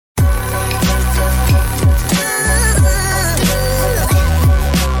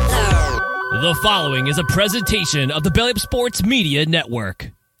The following is a presentation of the Belly Up Sports Media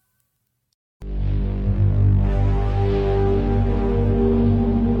Network.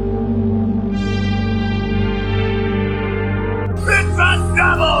 It's a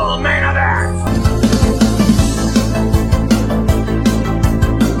double main event!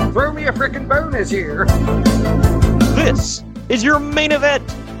 Throw me a frickin' bonus here. This is your main event,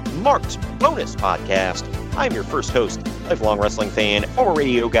 Marked Bonus Podcast. I'm your first host, lifelong wrestling fan, former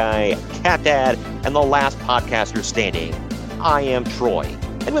radio guy, cat dad, and the last podcaster standing. I am Troy.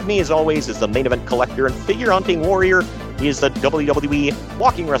 And with me, as always, is the main event collector and figure hunting warrior. He is the WWE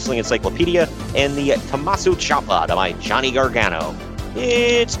Walking Wrestling Encyclopedia and the Tommaso Ciampa to my Johnny Gargano.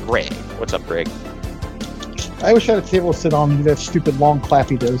 It's Greg. What's up, Greg? I wish I had a table to sit on and do that stupid long clap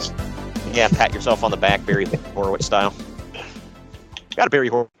he does. Yeah, pat yourself on the back, Barry Horowitz style. Got to Barry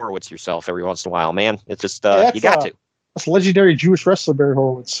Horowitz yourself every once in a while, man. It's just, you got to. That's legendary Jewish wrestler, Barry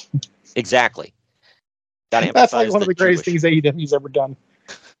Horowitz. Exactly. That's like one of the greatest things AEW's ever done.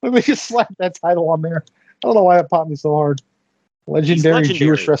 Let me just slap that title on there. I don't know why it popped me so hard. Legendary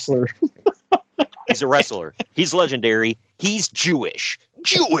Jewish wrestler. He's a wrestler. He's legendary. He's Jewish.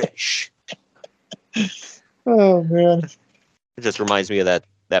 Jewish. Oh, man. It just reminds me of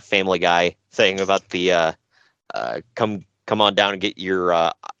that Family Guy thing about the come on down and get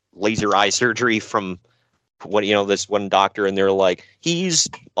your laser eye surgery from this one doctor, and they're like, he's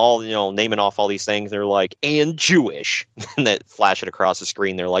all naming off all these things. They're like, and Jewish, and that flash it across the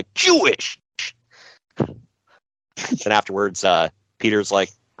screen. They're like, Jewish. And afterwards, Peter's like,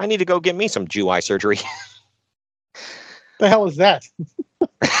 I need to go get me some Jew eye surgery. The hell is that?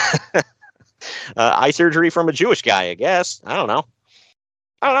 Eye surgery from a Jewish guy, I guess. I don't know.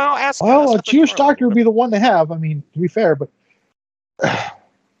 Ask. Well, a Jewish doctor would be the one to have. I mean, to be fair, but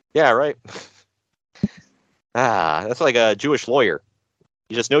yeah, right. That's like a Jewish lawyer.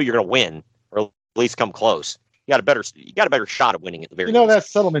 You just know you're going to win, or at least come close. You got a better shot at winning at the very least. That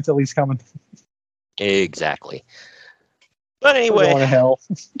settlement's at least coming. Exactly. But anyway, going to hell.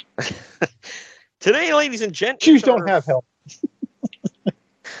 Today, ladies and gents, Jews don't have hell.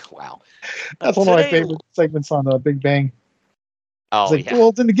 Wow, that's one of my favorite segments on Big Bang. Oh, it's like, yeah.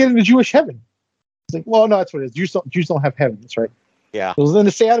 Well, then to get into Jewish heaven. It's like, well, no, that's what it is. Jews don't have heaven. That's right. Yeah. Well, then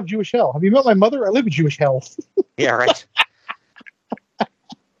to stay out of Jewish hell. Have you met my mother? I live in Jewish hell. Yeah, right.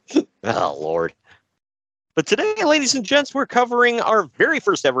 Oh, Lord. But today, ladies and gents, we're covering our very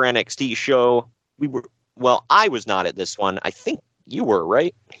first ever NXT show. I was not at this one. I think you were,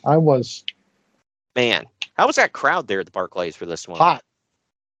 right? I was. Man, how was that crowd there at the Barclays for this one? Hot.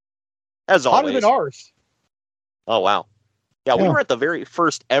 As always. Hotter than ours. Oh, wow. Yeah, we were at the very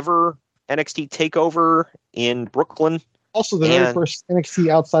first ever NXT TakeOver in Brooklyn. Also the very first NXT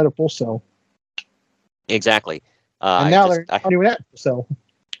outside of Full Sail. Exactly. And now they're not even at Full Sail.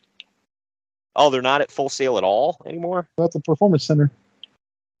 Oh, they're not at Full Sail at all anymore? They're at the Performance Center.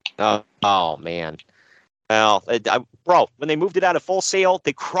 Oh, man. Well, bro, when they moved it out of Full Sail,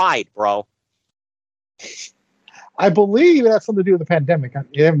 they cried, bro. I believe it has something to do with the pandemic.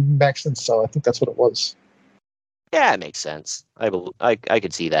 They haven't been back since, so I think that's what it was. Yeah, it makes sense. I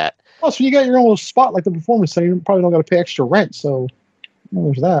could see that. Plus, when you got your own spot like the Performance Center, you probably don't got to pay extra rent, so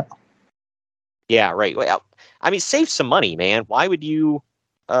there's that. Yeah, right. Well, I mean, save some money, man. Why would you,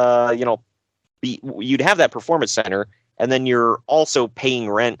 you'd have that Performance Center, and then you're also paying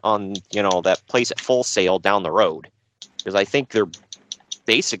rent on, that place at Full Sail down the road. Because I think they're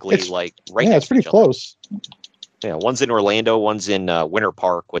basically right next it's pretty close. Yeah, one's in Orlando, one's in Winter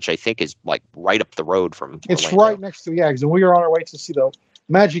Park, which I think is like right up the road from It's Orlando. right next to, because when we were on our way to see the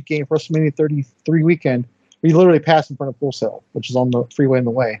Magic game for WrestleMania 33 weekend, we literally passed in front of Full Sail, which is on the freeway in the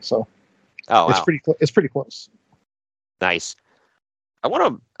way. So it's pretty close. Nice. I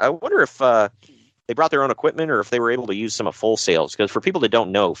wonder if they brought their own equipment or if they were able to use some of Full Sail's. Because for people that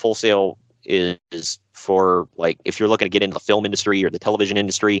don't know, Full Sail is for, like, if you're looking to get into the film industry or the television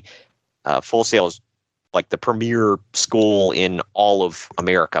industry, Full Sail is like the premier school in all of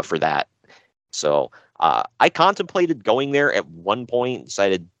America for that. So I contemplated going there at one point,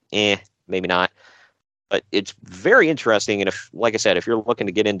 decided, maybe not. But it's very interesting. And if, like I said, if you're looking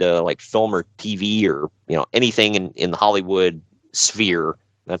to get into like film or TV or, anything in the Hollywood sphere,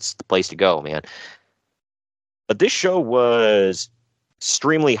 that's the place to go, man. But this show was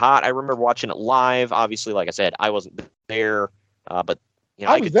extremely hot. I remember watching it live. Obviously, like I said, I wasn't there, but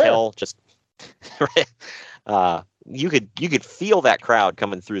I could tell just you could feel that crowd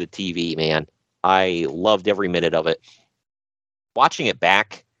coming through the TV, man. I loved every minute of it. Watching it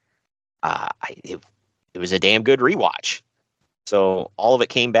back, it was a damn good rewatch. So all of it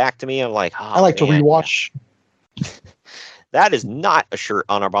came back to me. I'm like, I like to rewatch. That is not a shirt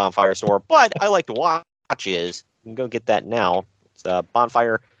on our Bonfire store, but I like to watches. You can go get that now. It's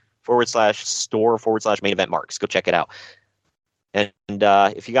Bonfire/store/main event marks. Go check it out. And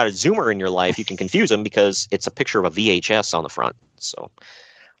if you got a Zoomer in your life, you can confuse them because it's a picture of a VHS on the front. So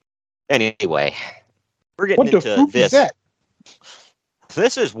anyway, we're getting into this. Is that?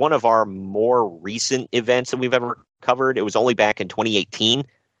 This is one of our more recent events that we've ever covered. It was only back in 2018.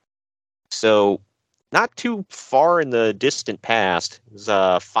 So not too far in the distant past. It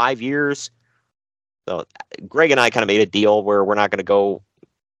was 5 years. So Greg and I kind of made a deal where we're not going to go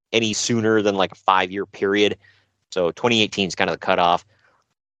any sooner than like a 5-year period. So 2018 is kind of the cutoff.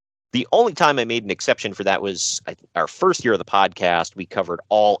 The only time I made an exception for that was our first year of the podcast. We covered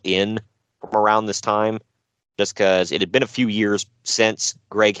All In from around this time, just because it had been a few years since.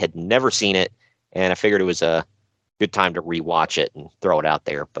 Greg had never seen it, and I figured it was a good time to rewatch it and throw it out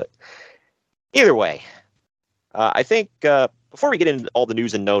there. But either way, I think before we get into all the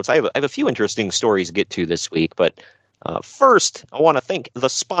news and notes, I have a few interesting stories to get to this week. But first, I want to thank the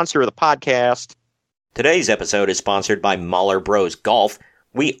sponsor of the podcast. Today's episode is sponsored by Mahler Bros Golf.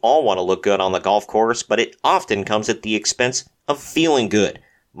 We all want to look good on the golf course, but it often comes at the expense of feeling good.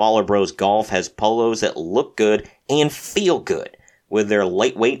 Mahler Bros Golf has polos that look good and feel good. With their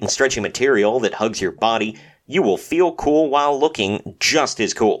lightweight and stretchy material that hugs your body, you will feel cool while looking just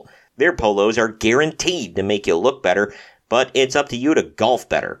as cool. Their polos are guaranteed to make you look better, but it's up to you to golf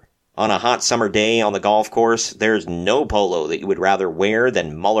better. On a hot summer day on the golf course, there's no polo that you would rather wear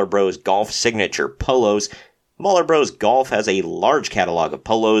than Mahler Bros Golf signature polos. Mahler Bros Golf has a large catalog of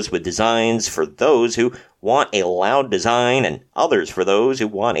polos with designs for those who want a loud design and others for those who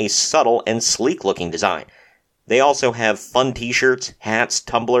want a subtle and sleek-looking design. They also have fun t-shirts, hats,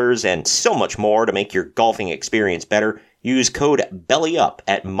 tumblers, and so much more to make your golfing experience better. Use code BELLYUP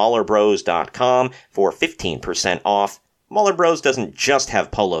at MahlerBros.com for 15% off. Mahler Bros doesn't just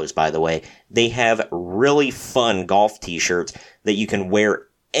have polos, by the way. They have really fun golf t-shirts that you can wear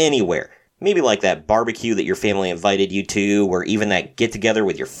anywhere. Maybe like that barbecue that your family invited you to, or even that get-together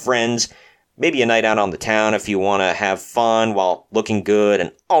with your friends. Maybe a night out on the town if you want to have fun while looking good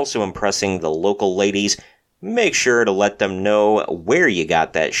and also impressing the local ladies. Make sure to let them know where you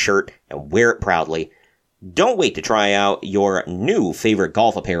got that shirt and wear it proudly. Don't wait to try out your new favorite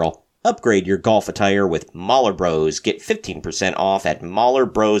golf apparel. Upgrade your golf attire with Mahler Bros. Get 15% off at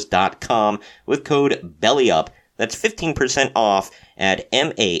MahlerBros.com with code BELLYUP. That's 15% off at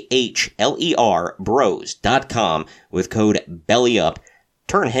MAHLER Bros.com with code BELLYUP.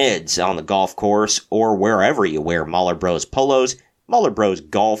 Turn heads on the golf course or wherever you wear Mahler Bros polos. Mahler Bros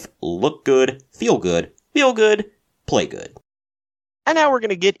Golf. Look good, feel good, play good. And now we're going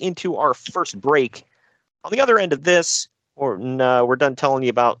to get into our first break. On the other end of this, we're done telling you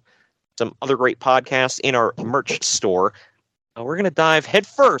about some other great podcasts in our merch store. We're going to dive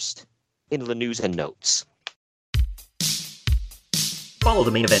headfirst into the news and notes. Follow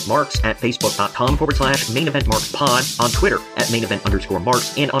the Main Event Marks at Facebook.com/Main Event Marks Pod, on Twitter at Main Event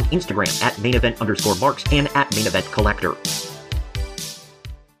 _Marks, and on Instagram at Main Event _Marks and at Main Event Collector.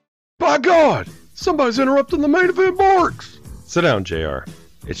 By God! Somebody's interrupting the Main Event Marks! Sit down, JR.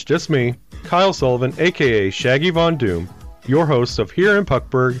 It's just me, Kyle Sullivan, aka Shaggy Von Doom, your host of Here in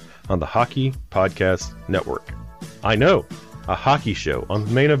Puckburg on the Hockey Podcast Network. I know, a hockey show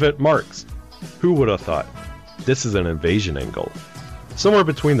on Main Event Marks. Who would have thought? This is an invasion angle. Somewhere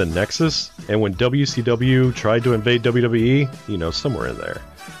between the Nexus and when WCW tried to invade WWE, somewhere in there.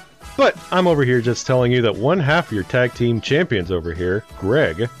 But I'm over here just telling you that one half of your tag team champions over here,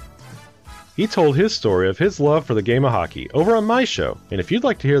 Greg, he told his story of his love for the game of hockey over on my show. And if you'd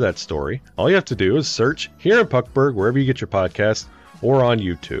like to hear that story, all you have to do is search Here in Puckburg wherever you get your podcast or on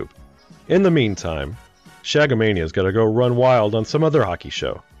YouTube. In the meantime, Shagamania's got to go run wild on some other hockey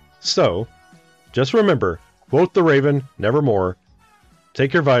show. So, just remember, quote the Raven, nevermore,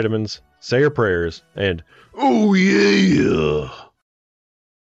 take your vitamins, say your prayers, and oh yeah!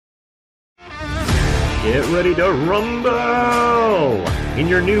 Get ready to rumble! In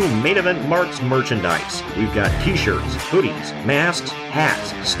your new Main Event Marks merchandise, we've got t-shirts, hoodies, masks,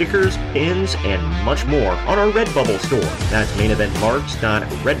 hats, stickers, pins, and much more on our Redbubble store. That's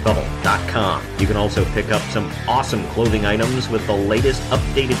maineventmarks.redbubble.com. You can also pick up some awesome clothing items with the latest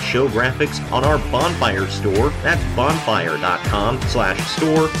updated show graphics on our Bonfire store. That's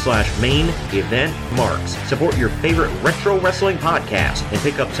bonfire.com/store/main event marks. Support your favorite retro wrestling podcast and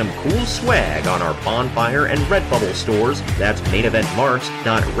pick up some cool swag on our Bonfire and Redbubble stores. That's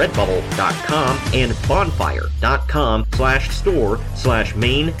maineventmarks.redbubble.com and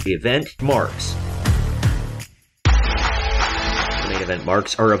bonfire.com/store/main event marks. The Main Event Event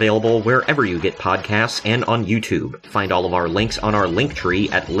Marks are available wherever you get podcasts and on YouTube. Find all of our links on our link tree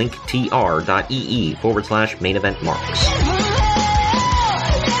at linktr.ee/main event marks.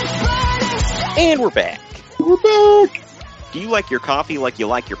 And we're back. We're back. Do you like your coffee like you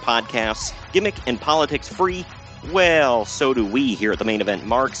like your podcasts? Gimmick and politics free? Well, so do we here at the Main Event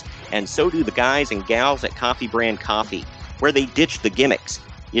Marks, and so do the guys and gals at Coffee Brand Coffee, where they ditch the gimmicks.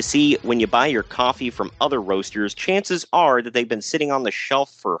 You see, when you buy your coffee from other roasters, chances are that they've been sitting on the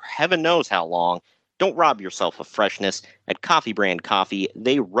shelf for heaven knows how long. Don't rob yourself of freshness. At Coffee Brand Coffee,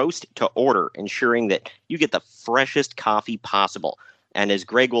 they roast to order, ensuring that you get the freshest coffee possible. And as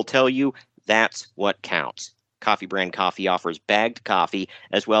Greg will tell you, that's what counts. Coffee Brand Coffee offers bagged coffee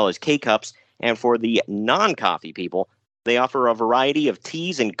as well as K-Cups, and for the non-coffee people, they offer a variety of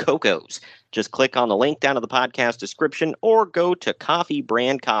teas and cocos. Just click on the link down in the podcast description or go to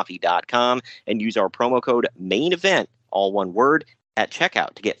coffeebrandcoffee.com and use our promo code MAINEVENT, all one word, at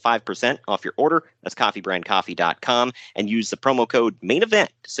checkout to get 5% off your order. That's coffeebrandcoffee.com, and use the promo code MAINEVENT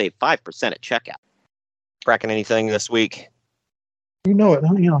to save 5% at checkout. Cracking anything this week? You know it.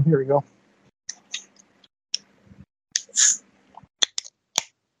 Here we go.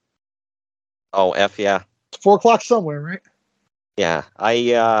 Oh, F yeah. It's 4 o'clock somewhere, right? Yeah,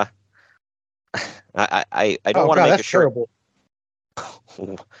 I don't want to make a shirt. Terrible.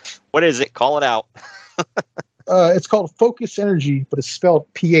 What is it? Call it out. It's called Focus Energy, but it's spelled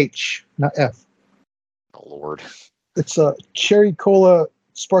PH, not F. Oh Lord. It's a cherry cola,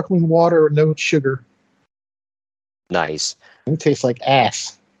 sparkling water, no sugar. Nice. It tastes like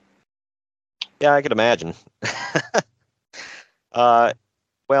ass. Yeah, I could imagine. Well,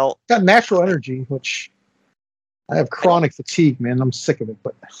 got natural energy, which I have chronic fatigue, man. I'm sick of it,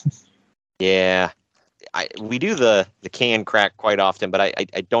 but yeah, we do the can crack quite often, but I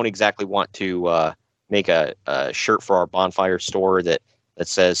don't exactly want to make a shirt for our bonfire store that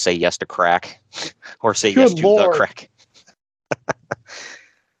says "Say yes to crack" or "Say yes to the crack."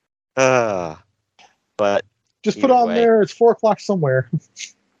 But just put on there. It's 4 o'clock somewhere.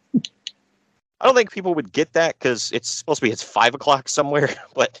 I don't think people would get that because it's supposed to be it's 5 o'clock somewhere,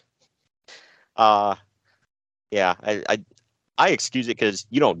 but yeah, I excuse it because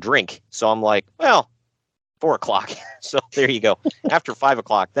you don't drink, so I'm like, well, 4 o'clock, so there you go. After 5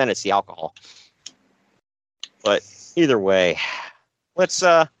 o'clock, then it's the alcohol. But either way, let's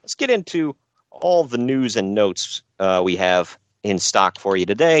get into all the news and notes we have in stock for you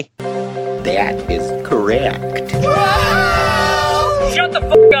today. That is correct. Shut the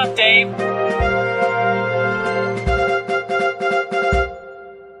fuck up, Dave.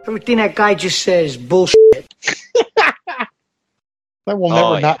 Everything that guy just says is bullshit. That will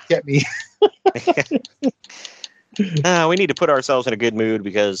never not get me. We need to put ourselves in a good mood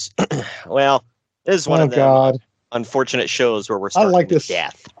because, well, this is one of the unfortunate shows where we're starting with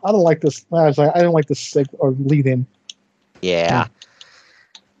death. I don't like this. I don't like this or lead in. Yeah.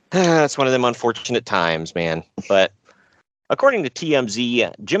 It's one of them unfortunate times, man. But according to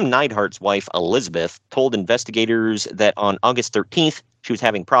TMZ, Jim Neidhart's wife, Elizabeth, told investigators that on August 13th, he was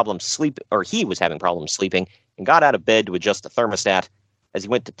having problems sleeping, and got out of bed to adjust the thermostat. As he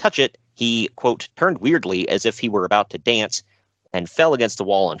went to touch it, he, quote, turned weirdly as if he were about to dance and fell against the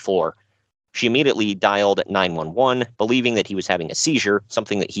wall and floor. She immediately dialed 911, believing that he was having a seizure,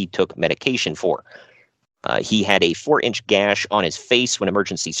 something that he took medication for. He had a 4-inch gash on his face when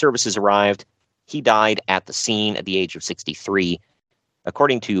emergency services arrived. He died at the scene at the age of 63.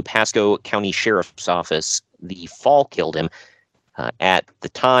 According to Pasco County Sheriff's Office, the fall killed him. At the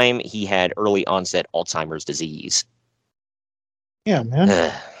time, he had early onset Alzheimer's disease. Yeah,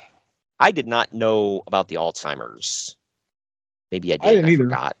 man. I did not know about the Alzheimer's. Maybe I did. I didn't either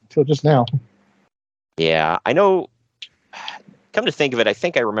forgot. Until just now. Yeah, I know. Come to think of it, I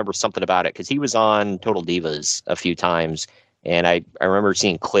think I remember something about it because he was on Total Divas a few times. And I remember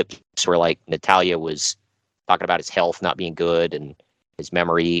seeing clips where like Natalya was talking about his health not being good and his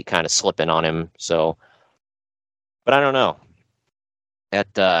memory kind of slipping on him. So, but I don't know.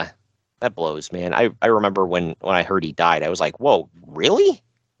 That blows, man. I remember when I heard he died, I was like, whoa, really?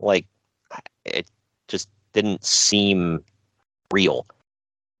 Like, it just didn't seem real.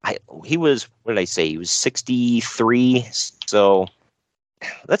 He was, what did I say? He was 63. So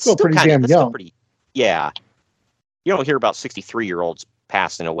that's still pretty damn young. Yeah. You don't hear about 63-year-olds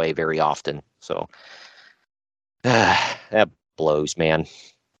passing away very often. So that blows, man.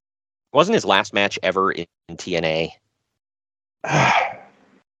 Wasn't his last match ever in TNA?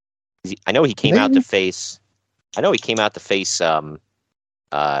 I know he came out to face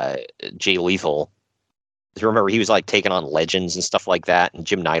Jay Lethal. I remember he was like taking on legends and stuff like that, and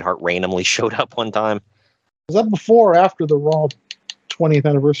Jim Neidhart randomly showed up one time. Was that before or after the Raw 20th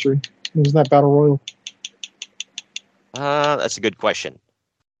anniversary? Wasn't that Battle Royal? That's a good question.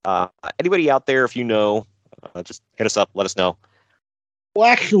 Anybody out there, if you know, just hit us up. Let us know. Well,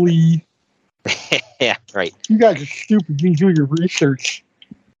 actually, yeah, right. You guys are stupid. You do your research.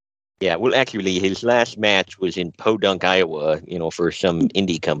 Yeah, well, actually, his last match was in Podunk, Iowa. For some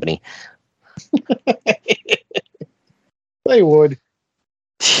indie company. They would.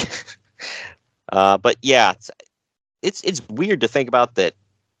 But yeah, it's weird to think about that.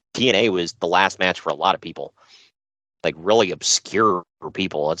 TNA was the last match for a lot of people, like really obscure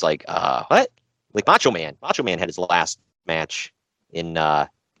people. It's like, what? Like Macho Man. Macho Man had his last match in TNA.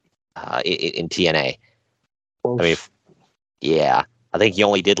 I mean, yeah, I think he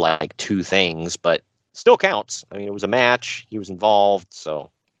only did like 2 things, but still counts. I mean, it was a match. He was involved,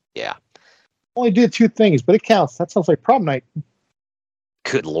 so yeah. Only did 2 things, but it counts. That sounds like prom night.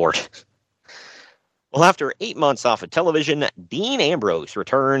 Good Lord. Well, after 8 months off of television, Dean Ambrose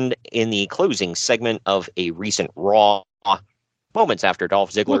returned in the closing segment of a recent Raw, moments after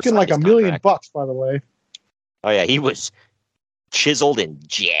Dolph Ziggler looking like $1 million, by the way. Oh yeah, he was chiseled and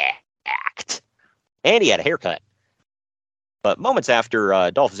jacked, and he had a haircut. But moments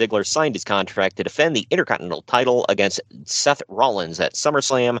after Dolph Ziggler signed his contract to defend the Intercontinental title against Seth Rollins at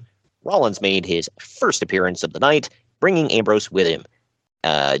SummerSlam, Rollins made his first appearance of the night, bringing Ambrose with him.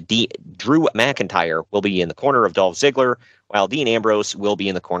 Drew McIntyre will be in the corner of Dolph Ziggler, while Dean Ambrose will be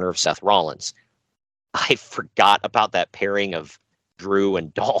in the corner of Seth Rollins. I forgot about that pairing of Drew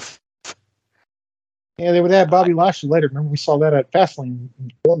and Dolph. Yeah, they would add Bobby Lashley later. Remember, we saw that at Fastlane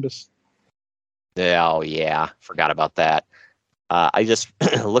in Columbus. Oh, yeah. Forgot about that. I just,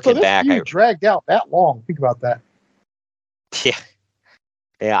 looking back. I dragged out that long. Think about that. Yeah.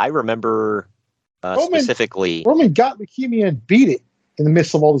 Yeah, I remember specifically. Roman got leukemia and beat it in the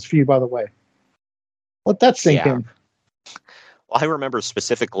midst of all this feud, by the way. Let that sink in. Well, I remember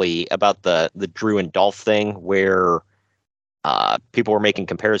specifically about the Drew and Dolph thing where people were making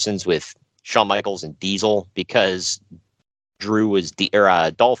comparisons with Shawn Michaels and Diesel because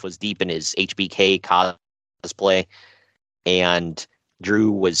Dolph was deep in his HBK cosplay, and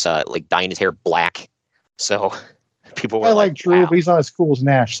Drew was like dyeing his hair black. So people were I like Drew, wow. But he's not as cool as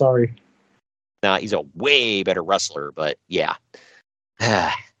Nash. Sorry. Nah, he's a way better wrestler, but yeah.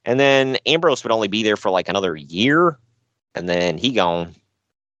 And then Ambrose would only be there for like another year, and then he gone.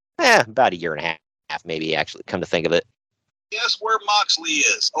 About a year and a half, maybe, actually, come to think of it. Guess where Moxley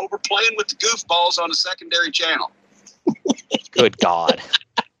is? Over playing with the goofballs on a secondary channel. Good God.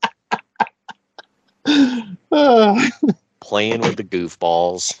 Playing with the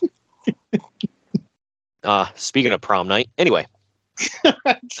goofballs. Speaking of prom night, anyway.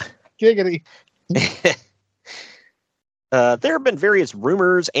 Giggity. There have been various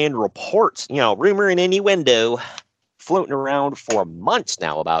rumors and reports, rumor and innuendo, floating around for months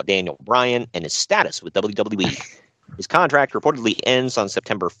now about Daniel Bryan and his status with WWE. His contract reportedly ends on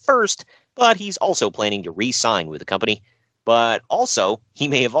September 1st, but he's also planning to re-sign with the company. But also, he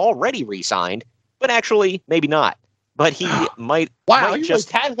may have already re-signed, but actually, maybe not. But he might. Wow, might you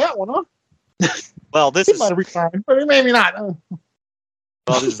just really tagged that one, huh? Well, this he is. might have re-signed, but maybe not. Well,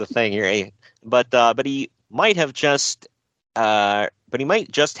 this is the thing here, but he might have just. But he might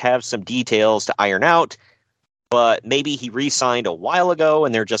just have some details to iron out. But maybe he re-signed a while ago,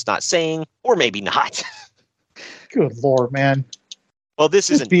 and they're just not saying, or maybe not. Good Lord, man. Well, this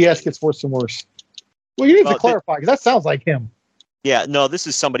BS gets worse and worse. Well, you need to clarify, because that sounds like him. Yeah, no, this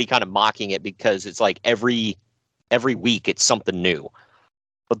is somebody kind of mocking it because it's like every week it's something new.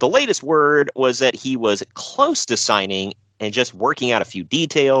 But the latest word was that he was close to signing and just working out a few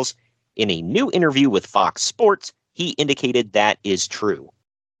details. In a new interview with Fox Sports, he indicated that is true.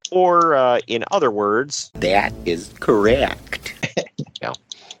 Or, in other words... That is correct. Yeah.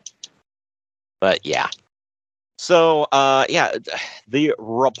 But, yeah. So, the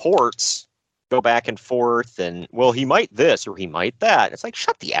reports go back and forth, and, well, he might this or he might that. It's like,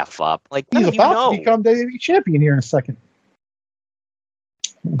 shut the F up. Like, he's about to become WWE champion here in a second.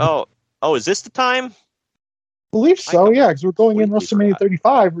 Oh, is this the time? I believe so, yeah, because we're going in WrestleMania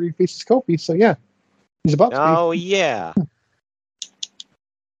 35 where he faces Kofi, so yeah. He's about to. Oh, yeah.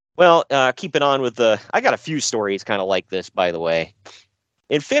 Well, keeping on with I got a few stories kind of like this, by the way.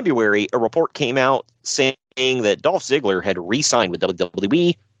 In February, a report came out saying that Dolph Ziggler had re-signed with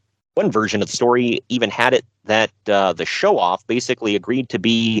WWE. One version of the story even had it that the show-off basically agreed to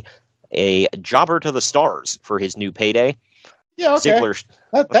be a jobber to the stars for his new payday. Yeah, okay. Ziggler,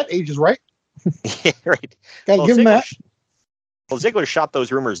 that age is right. Yeah, right. Gotta give him that. Well, Ziggler shot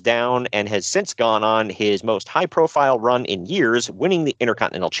those rumors down and has since gone on his most high-profile run in years, winning the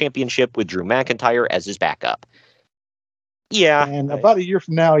Intercontinental Championship with Drew McIntyre as his backup. Yeah. And about a year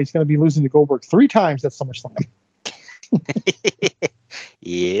from now, he's going to be losing to Goldberg 3 times at SummerSlam.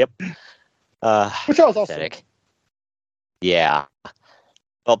 Yep. Which I was also. Pathetic. Yeah.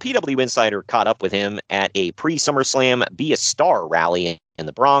 Well, PW Insider caught up with him at a pre-SummerSlam Be a Star rally in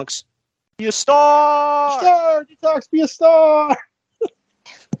the Bronx. Be a star! Star! Detox, be a star!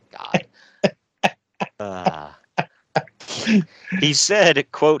 God. He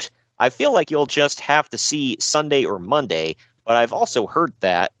said, quote, I feel like you'll just have to see Sunday or Monday, but I've also heard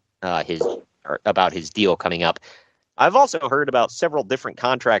that about his deal coming up. I've also heard about several different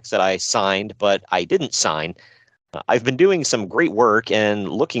contracts that I signed, but I didn't sign. I've been doing some great work and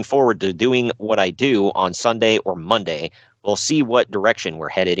looking forward to doing what I do on Sunday or Monday. We'll see what direction we're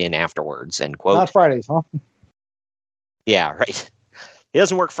headed in afterwards. End quote. Not Fridays, huh? Yeah, right. He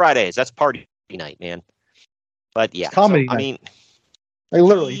doesn't work Fridays. That's party night, man. But yeah, it's comedy night. I mean,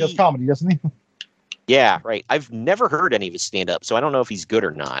 literally, he does comedy, doesn't he? Yeah, right. I've never heard any of his stand-up, so I don't know if he's good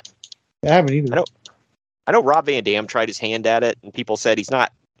or not. I haven't either. I know Rob Van Dam tried his hand at it, and people said he's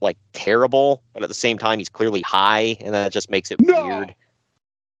not like terrible, but at the same time, he's clearly high, and that just makes it weird.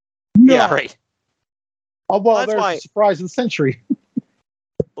 No. Yeah, right. Oh, well, there's a surprise of the century.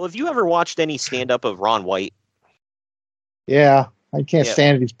 Well, have you ever watched any stand-up of Ron White? Yeah, I can't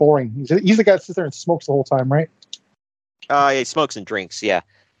stand it. He's boring. He's the guy that sits there and smokes the whole time, right? He smokes and drinks, yeah.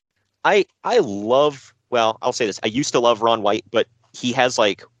 I love, well, I'll say this. I used to love Ron White, but he has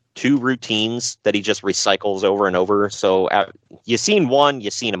like 2 routines that he just recycles over and over. So you've seen one,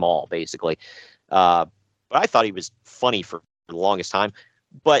 you've seen them all, basically. But I thought he was funny for the longest time.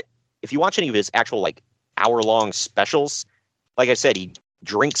 But if you watch any of his actual like hour-long specials, like I said, he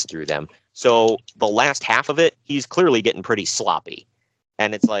drinks through them. So the last half of it, he's clearly getting pretty sloppy.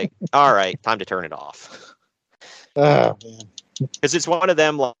 And it's like, all right, time to turn it off. Because it's one of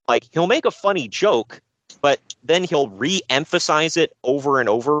them, like, he'll make a funny joke, but then he'll re-emphasize it over and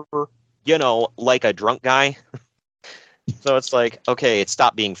over, you know, like a drunk guy. So it's like, okay, it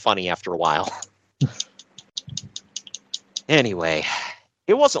stopped being funny after a while. Anyway,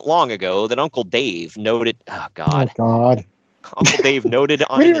 it wasn't long ago that Uncle Dave noted... Oh, God. Oh, God. Uncle Dave noted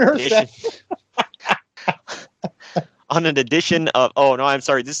on an edition... on an edition of... Oh, no, I'm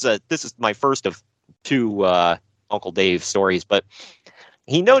sorry. This is my first of 2... Uncle Dave stories, but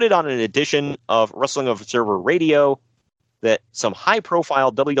he noted on an edition of Wrestling Observer Radio that some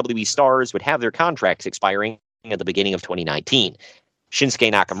high-profile WWE stars would have their contracts expiring at the beginning of 2019.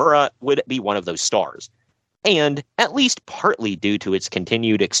 Shinsuke Nakamura would be one of those stars. And, at least partly due to its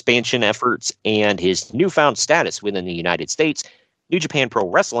continued expansion efforts and his newfound status within the United States, New Japan Pro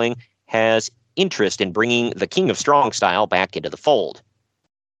Wrestling has interest in bringing the King of Strong style back into the fold.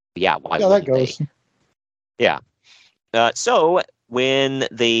 Yeah, why wouldn't that goes. They? Yeah. So when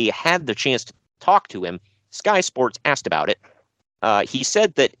they had the chance to talk to him, Sky Sports asked about it. He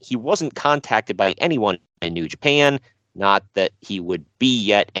said that he wasn't contacted by anyone in New Japan, not that he would be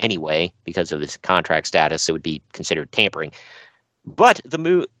yet anyway, because of his contract status, it would be considered tampering. But the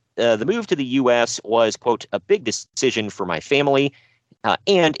move to the U.S. was, quote, a big decision for my family,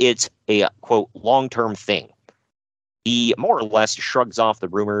 and it's a, quote, long-term thing. He more or less shrugs off the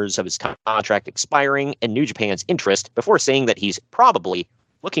rumors of his contract expiring and New Japan's interest before saying that he's probably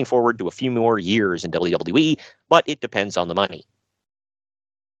looking forward to a few more years in WWE, but it depends on the money.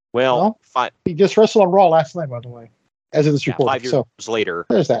 Well, he just wrestled on Raw last night, by the way, as of this report. 5 years later.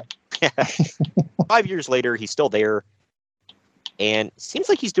 There's that. 5 years later, he's still there. And seems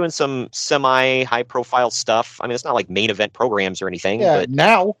like he's doing some semi-high-profile stuff. I mean, it's not like main event programs or anything. Yeah, but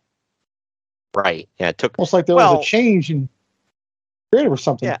now. Right. Yeah, it took... Almost like there was a change in creative or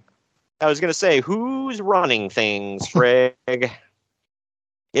something. Yeah. I was going to say, who's running things, Greg?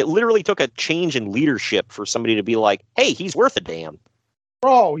 It literally took a change in leadership for somebody to be like, hey, he's worth a damn.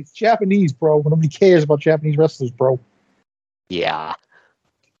 Bro, he's Japanese, bro. Nobody cares about Japanese wrestlers, bro. Yeah.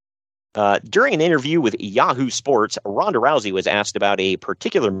 During an interview with Yahoo Sports, Ronda Rousey was asked about a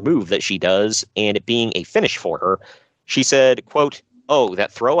particular move that she does and it being a finish for her. She said, quote, oh,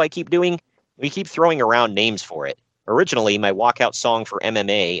 that throw I keep doing? We keep throwing around names for it. Originally, my walkout song for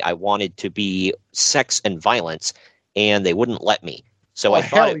MMA, I wanted to be Sex and Violence, and they wouldn't let me. So I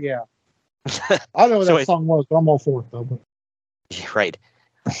thought... Hell yeah. I don't know what that song was, but I'm all for it, though. But... Right.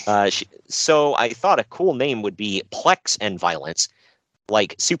 So I thought a cool name would be Plex and Violence,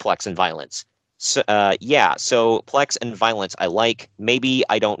 like Suplex and Violence. So, so Plex and Violence I like. Maybe,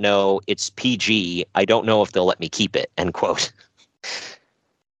 I don't know, it's PG. I don't know if they'll let me keep it, end quote.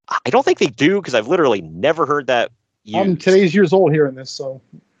 I don't think they do, because I've literally never heard that used. I'm today's years old hearing this, so.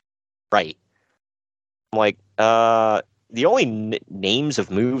 Right. I'm like, the only names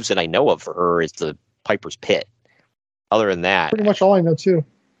of moves that I know of for her is the Piper's Pit. other than that, pretty much all I know too.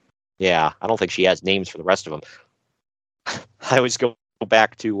 Yeah, I don't think she has names for the rest of them. I always go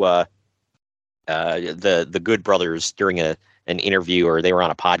back to the Good Brothers during an interview, or they were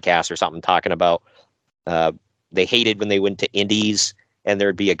on a podcast or something talking about they hated when they went to indies and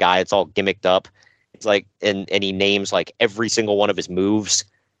there'd be a guy that's all gimmicked up. It's like, and he names like every single one of his moves.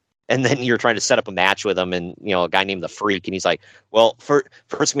 And then you're trying to set up a match with him, and a guy named the Freak, and he's like, "Well, first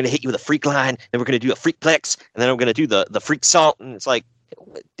I'm going to hit you with a freak line, then we're going to do a freak plex, and then I'm going to do the freak salt." And it's like,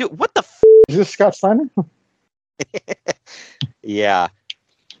 dude, what the? Is this Scott Steiner? Yeah,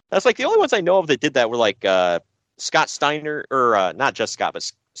 that's like the only ones I know of that did that were like Scott Steiner, or not just Scott, but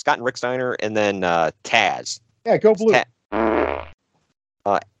Scott and Rick Steiner, and then Taz. Yeah, go blue.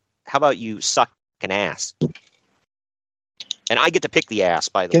 How about you suck an ass? And I get to pick the ass,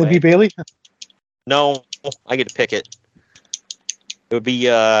 by the way. Can it be Bailey? No, I get to pick it. It would be...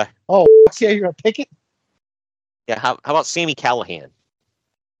 oh, yeah, you're going to pick it? Yeah, how about Sami Callihan?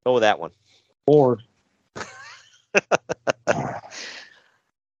 Go with that one. Or...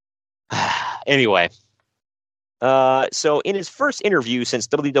 Anyway. So in his first interview since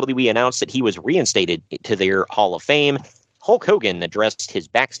WWE announced that he was reinstated to their Hall of Fame, Hulk Hogan addressed his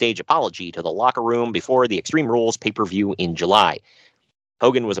backstage apology to the locker room before the Extreme Rules pay-per-view in July.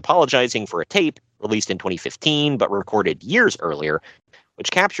 Hogan was apologizing for a tape released in 2015 but recorded years earlier, which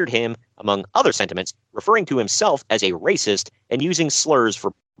captured him, among other sentiments, referring to himself as a racist and using slurs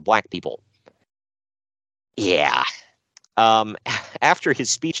for black people. Yeah. After his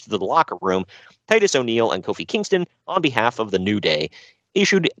speech to the locker room, Titus O'Neil and Kofi Kingston, on behalf of the New Day,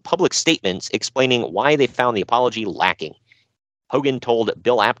 issued public statements explaining why they found the apology lacking. Hogan told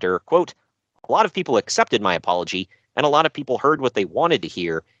Bill Apter, quote, "A lot of people accepted my apology, and a lot of people heard what they wanted to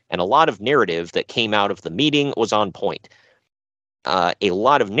hear, and a lot of narrative that came out of the meeting was on point. A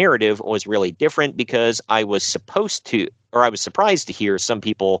lot of narrative was really different because I was surprised to hear some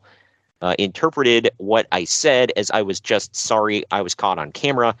people interpreted what I said as I was just sorry I was caught on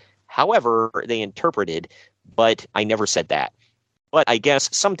camera. However, they interpreted, but I never said that. But I guess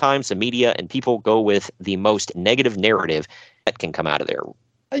sometimes the media and people go with the most negative narrative that can come out of there."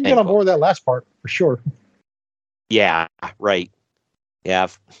 I can get on board with that last part, for sure. Yeah, right. Yeah,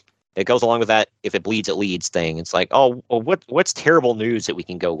 it goes along with that "if it bleeds, it leads" thing. It's like, oh, well, what's terrible news that we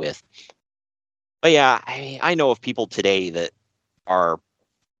can go with? But yeah, I know of people today that are,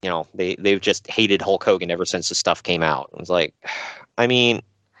 they've just hated Hulk Hogan ever since the stuff came out. It's like, I mean,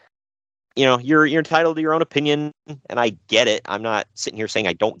 you're entitled to your own opinion, and I get it. I'm not sitting here saying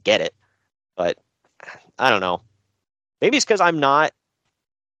I don't get it, but I don't know. Maybe it's because I'm not,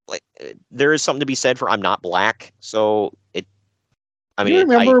 like, there is something to be said for I'm not black. So you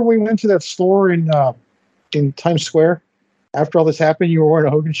remember we went to that store in Times Square after all this happened? You were wearing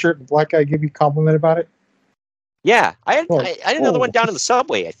a Hogan shirt, and the black guy gave you a compliment about it. Yeah, I had another one down in the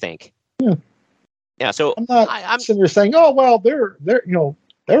subway, I think. Yeah. Yeah. So I'm sitting there saying, "Oh well, they're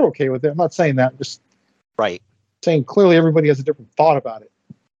okay with it." I'm not saying that. I'm just right. Saying clearly everybody has a different thought about it.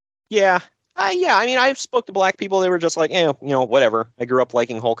 Yeah. Yeah. I mean, I spoke to black people. They were just like, whatever. I grew up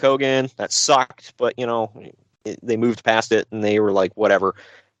liking Hulk Hogan. That sucked, but they moved past it and they were like, whatever.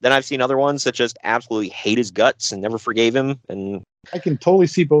 Then I've seen other ones that just absolutely hate his guts and never forgave him. And I can totally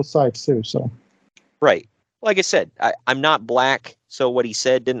see both sides too. So, right. Like I said, I'm not black, so what he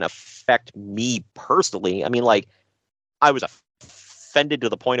said didn't affect me personally. I mean, like, I was offended to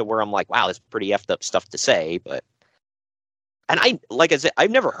the point of where I'm like, wow, that's pretty effed up stuff to say. But, and like I said, I've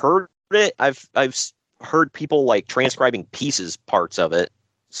never heard it. I've heard people like transcribing parts of it,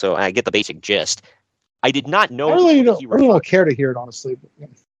 so I get the basic gist. I did not know. I really don't care to hear it, honestly. But,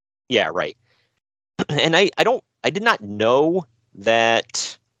 yeah, right. And I did not know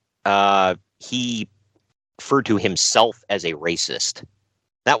that he referred to himself as a racist.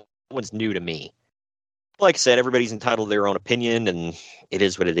 That one's new to me. Like I said, everybody's entitled to their own opinion, and it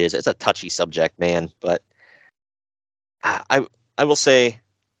is what it is. It's a touchy subject, man. But I will say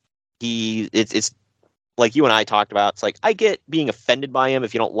it's like you and I talked about. It's like, I get being offended by him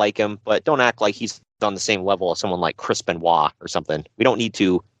if you don't like him, but don't act like he's on the same level as someone like Chris Benoit or something. We don't need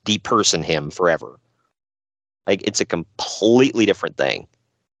to deperson him forever. Like, it's a completely different thing.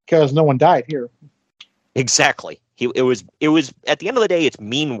 Because no one died here. Exactly. It was at the end of the day, it's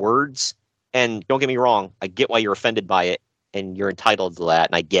mean words. And don't get me wrong, I get why you're offended by it, and you're entitled to that,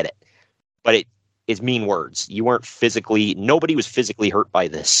 and I get it. But it's mean words. Nobody was physically hurt by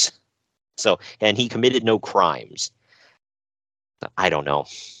this. So, and he committed no crimes. I don't know.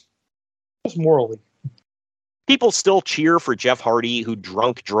 Just morally. People still cheer for Jeff Hardy, who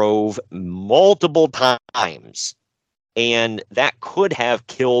drunk drove multiple times, and that could have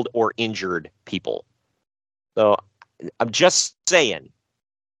killed or injured people. So I'm just saying.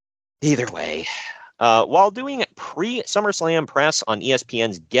 Either way. While doing pre-SummerSlam press on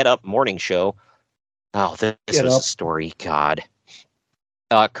ESPN's Get Up morning show, this was a story, God.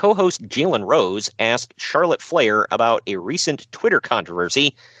 Co-host Jalen Rose asked Charlotte Flair about a recent Twitter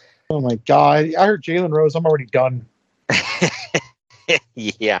controversy. Oh my God! I heard Jalen Rose. I'm already done.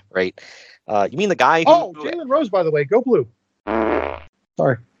 Yeah, right. You mean the guy? Jalen Rose, by the way, go blue.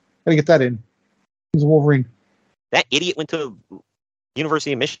 Sorry, gotta get that in. He's a Wolverine. That idiot went to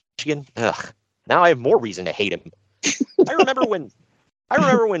University of Michigan. Ugh. Now I have more reason to hate him. I remember when.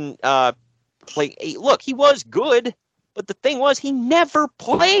 Look, he was good, but the thing was, he never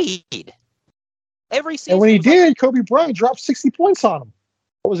played. Every season. And when he did, Kobe Bryant dropped 60 points on him.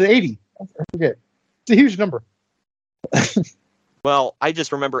 What was it, 80? I forget. It's a huge number. Well, I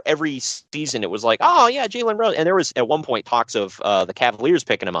just remember every season it was like, oh yeah, Jalen Rose, and there was at one point talks of the Cavaliers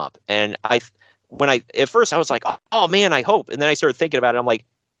picking him up, and at first I was like, oh man, I hope, and then I started thinking about it. I'm like,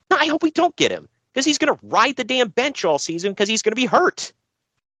 no, I hope we don't get him because he's going to ride the damn bench all season because he's going to be hurt.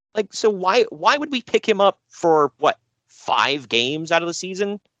 Like, so why would we pick him up for what, 5 games out of the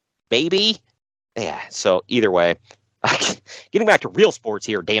season, baby? Yeah. So either way, getting back to real sports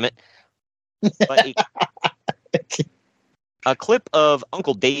here, damn it. But a clip of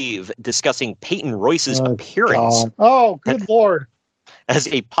Uncle Dave discussing Peyton Royce's appearance. God. Oh, good Lord. As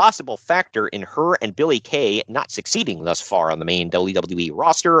a possible factor in her and Billie Kay not succeeding thus far on the main WWE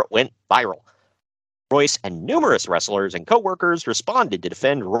roster went viral. Royce and numerous wrestlers and co-workers responded to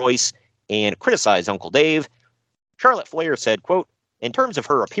defend Royce and criticize Uncle Dave. Charlotte Flair said, quote, in terms of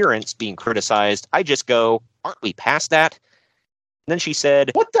her appearance being criticized, I just go, aren't we past that? And then she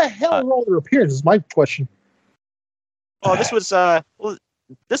said, what the hell wrong with her appearance is my question. Oh, this was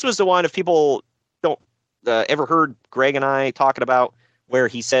the one, if people don't ever heard Greg and I talking about, where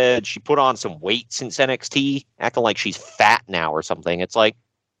he said she put on some weight since NXT, acting like she's fat now or something. It's like,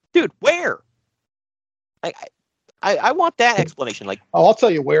 dude, where? I want that explanation. Like, I'll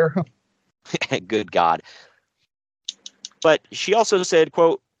tell you where. Good God. But she also said,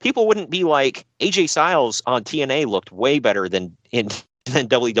 quote, people wouldn't be like AJ Styles on TNA looked way better than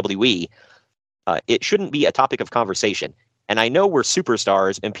WWE. It shouldn't be a topic of conversation. And I know we're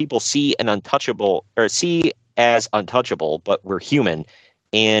superstars and people see as untouchable, but we're human.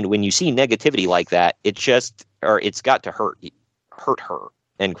 And when you see negativity like that, it's got to hurt her,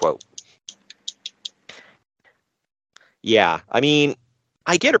 end quote. Yeah, I mean,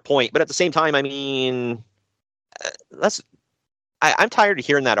 I get her point, but at the same time, I mean, I'm tired of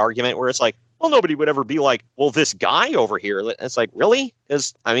hearing that argument where it's like, well, nobody would ever be like, well, this guy over here. It's like, really?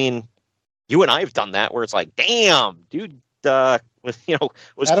 Because, I mean, you and I have done that where it's like, damn, dude,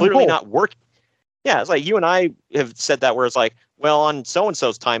 was clearly not working. Yeah, it's like you and I have said that where it's like, well, on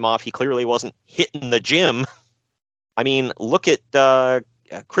so-and-so's time off, he clearly wasn't hitting the gym. I mean, look at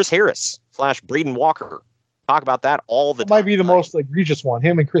Chris Harris / Braden Walker. Talk about that all the time. Might be the most egregious one,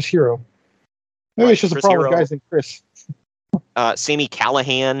 him and Chris Hero. Maybe it's just Chris a problem with guys like Chris. Sami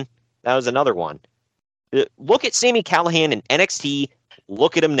Callihan, that was another one. Look at Sami Callihan in NXT.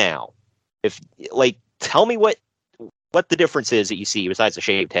 Look at him now. Tell me what the difference is that you see besides the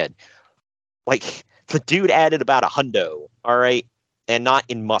shaved head. Like, the dude added about $100, all right, and not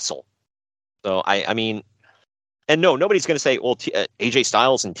in muscle. So I mean, and no, nobody's going to say, well, AJ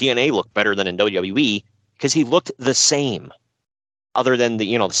Styles and TNA look better than in WWE because he looked the same, other than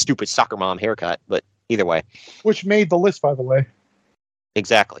the stupid soccer mom haircut. But either way, which made the list, by the way.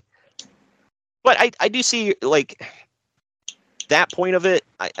 Exactly. But I do see like that point of it.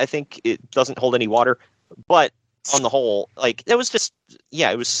 I think it doesn't hold any water. But on the whole, like it was just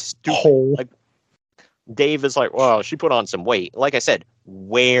it was stupid. Like Dave is like, well, she put on some weight. Like I said,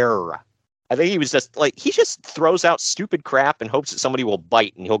 where? I think he was just like he just throws out stupid crap and hopes that somebody will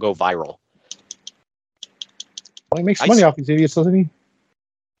bite and he'll go viral. Well, he makes money off these idiots, doesn't he?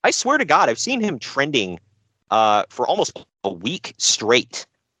 I swear to God, I've seen him trending for almost a week straight.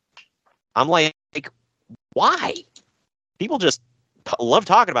 I'm like, why? People just love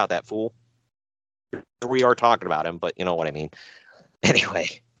talking about that fool. We are talking about him, but you know what I mean.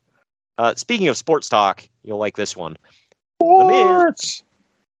 Anyway, speaking of sports talk, you'll like this one. Sports.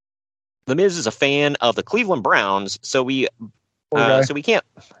 The Miz is a fan of the Cleveland Browns, so we can't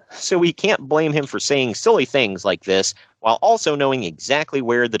blame him for saying silly things like this while also knowing exactly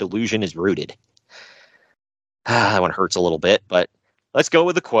where the delusion is rooted. That one hurts a little bit, but let's go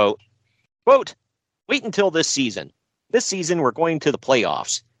with the quote. Quote, wait until this season. This season, we're going to the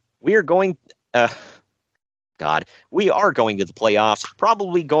playoffs. We are going to the playoffs,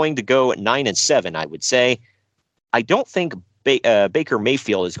 probably going to go 9-7, I would say. I don't think Baker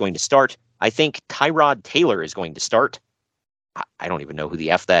Mayfield is going to start. I think Tyrod Taylor is going to start. I don't even know who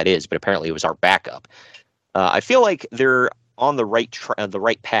the F that is, but apparently it was our backup. I feel like they're on the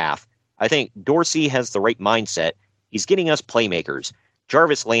right path. I think Dorsey has the right mindset. He's getting us playmakers.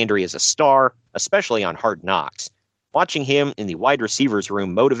 Jarvis Landry is a star, especially on Hard Knocks. Watching him in the wide receivers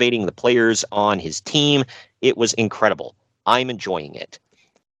room motivating the players on his team, it was incredible. I'm enjoying it.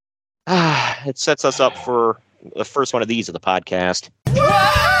 It sets us up for the first one of these of the podcast.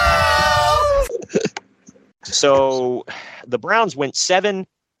 So the Browns went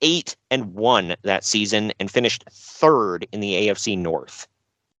 7-8-1 that season and finished third in the AFC North.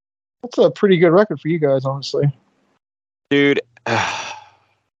 That's a pretty good record for you guys, honestly. Dude,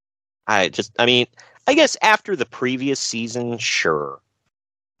 I guess after the previous season, sure.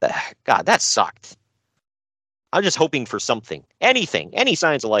 God, that sucked. I'm just hoping for something, anything, any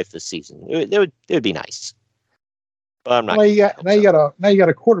signs of life this season. It would be nice. But I'm not. Now you got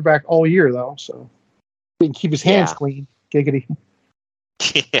a quarterback all year though, so he can keep his hands clean. Giggity.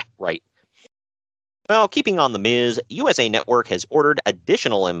 Yeah, right. Well, keeping on the Miz, USA Network has ordered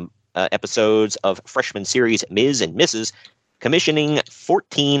additional episodes of freshman series Miz and Mrs., commissioning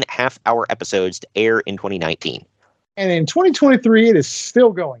 14 half-hour episodes to air in 2019. And in 2023, it is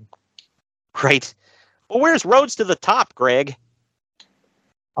still going. Right. Well, where's Roads to the Top, Greg?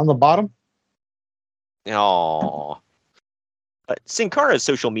 On the bottom? Oh. Sin Cara's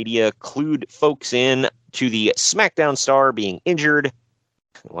social media clued folks in to the SmackDown star being injured.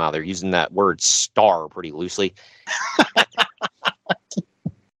 Wow, they're using that word star pretty loosely.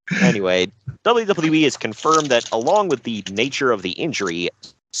 Anyway, WWE has confirmed that along with the nature of the injury,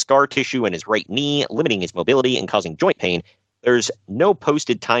 scar tissue in his right knee, limiting his mobility and causing joint pain, there's no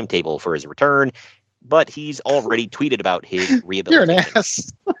posted timetable for his return, but he's already tweeted about his rehabilitation. You're an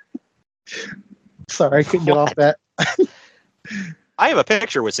ass. Sorry, I couldn't get off that. I have a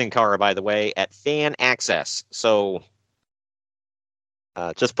picture with Sin Cara, by the way, at Fan Access, so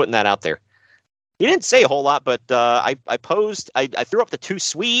just putting that out there. He didn't say a whole lot, but I posed. I threw up the Too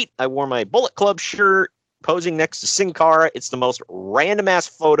Sweet. I wore my Bullet Club shirt, posing next to Sin Cara. It's the most random-ass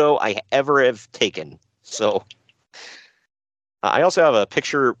photo I ever have taken. So I also have a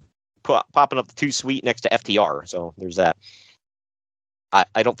picture popping up the Too Sweet next to FTR. So there's that.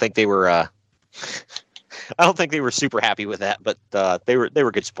 I don't think they were. I don't think they were super happy with that, but they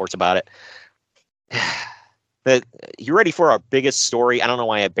were good sports about it. But you ready for our biggest story? I don't know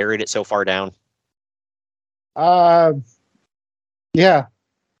why I buried it so far down. Yeah.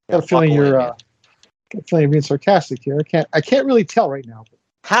 Got a feeling you're being sarcastic here. I can't really tell right now.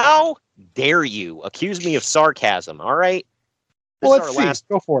 How dare you accuse me of sarcasm? All right. Well, let's see.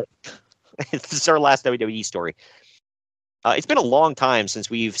 Go for it. This is our last WWE story. It's been a long time since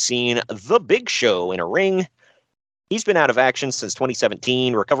we've seen The Big Show in a ring. He's been out of action since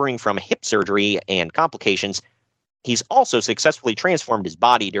 2017, recovering from hip surgery and complications. He's also successfully transformed his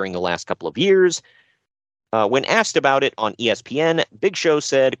body during the last couple of years. When asked about it on ESPN, Big Show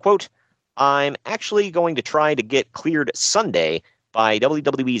said, quote, "I'm actually going to try to get cleared Sunday by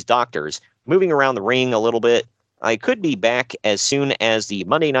WWE's doctors, moving around the ring a little bit. I could be back as soon as the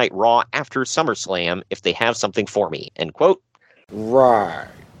Monday Night Raw after SummerSlam if they have something for me," end quote. Right.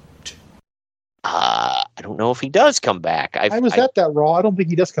 I don't know if he does come back. I was at that Raw. I don't think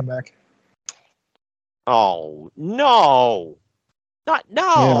he does come back. Oh, no.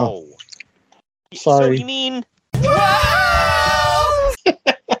 No. Yeah. Sorry. So you mean... I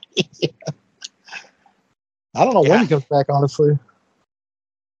don't know when he comes back, honestly.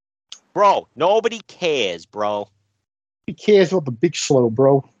 Bro, nobody cares, bro. He cares about the Big Show,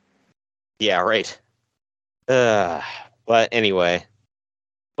 bro. Yeah, right. But anyway.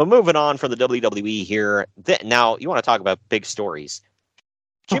 But moving on from the WWE here. Now, you want to talk about big stories.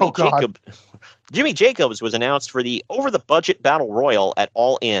 Jimmy Jacobs was announced for the over-the-budget Battle Royal at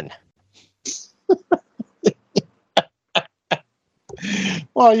All In.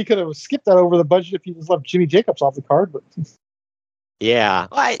 Well, you could have skipped that over the budget if you just left Jimmy Jacobs off the card. But yeah,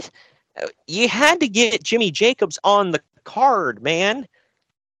 you had to get Jimmy Jacobs on the card, man.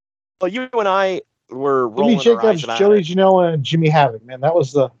 Well, you and I were rolling Jimmy Jacobs, Joey Janela, and Jimmy Havoc. Man, that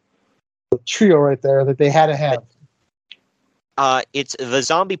was the trio right there that they had to have. It's the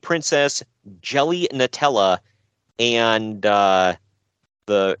Zombie Princess, Jelly Nutella, and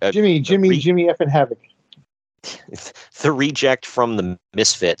Jimmy F and Havoc. The reject from the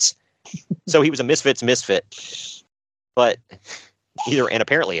Misfits. So he was a Misfits misfit, but and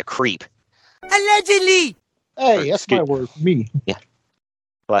apparently a creep. Allegedly. Hey, that's my word. Me. Yeah.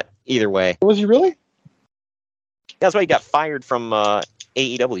 But either way. Was he really? That's why he got fired from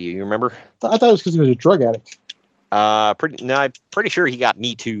AEW. You remember? I thought it was because he was a drug addict. I'm pretty sure he got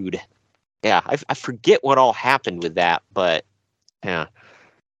Me Too'd. yeah, I forget what all happened with that, but yeah.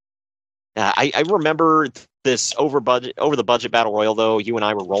 I remember this over the budget battle royal, though. You and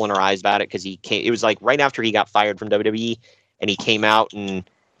I were rolling our eyes about it because it was like right after he got fired from WWE, and he came out and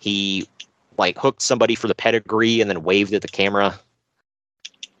he like hooked somebody for the pedigree and then waved at the camera.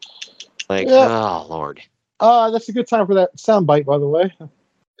 Like, oh Lord. That's a good time for that soundbite, by the way.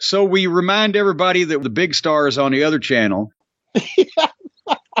 So we remind everybody that the big star is on the other channel.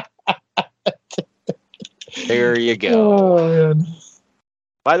 There you go. Oh, man.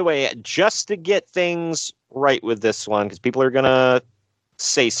 By the way, just to get things right with this one, because people are going to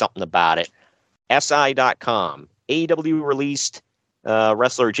say something about it, SI.com, AEW released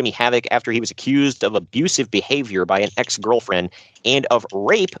wrestler Jimmy Havoc after he was accused of abusive behavior by an ex-girlfriend and of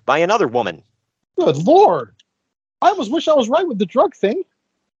rape by another woman. Good Lord. I almost wish I was right with the drug thing.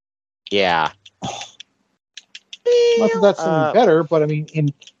 Yeah. Not that that's any better, but I mean,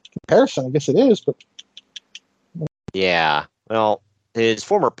 in comparison, I guess it is. But yeah. Well, his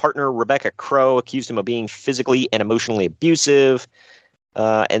former partner, Rebecca Crow, accused him of being physically and emotionally abusive.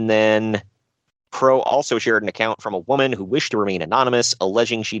 And then Crow also shared an account from a woman who wished to remain anonymous,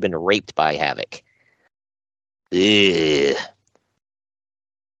 alleging she'd been raped by Havoc. Ugh.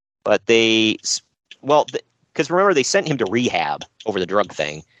 But because remember, they sent him to rehab over the drug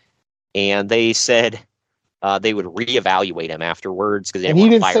thing. And they said they would reevaluate him afterwards because they didn't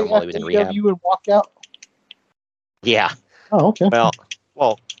want to fire him while he was in rehab. You would walk out? Yeah. Oh, okay.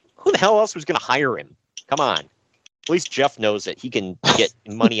 Well, who the hell else was going to hire him? Come on. At least Jeff knows that he can get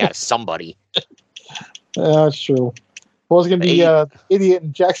money out of somebody. That's true. Well, it's going to be idiot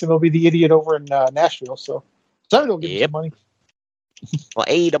in Jacksonville, be the idiot over in Nashville. So somebody will give him some money. Well,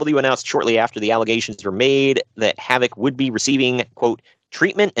 AEW announced shortly after the allegations were made that Havoc would be receiving, quote,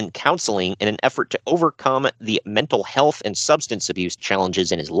 treatment and counseling in an effort to overcome the mental health and substance abuse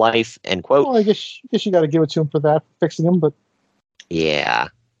challenges in his life, end quote. Well, I guess you got to give it to him for that, fixing him, but yeah.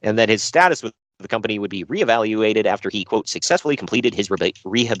 And that his status with the company would be reevaluated after he, quote, successfully completed his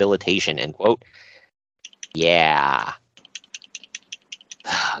rehabilitation, end quote. Yeah.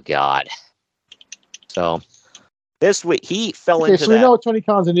 Oh, God. So this week he fell into so we know Tony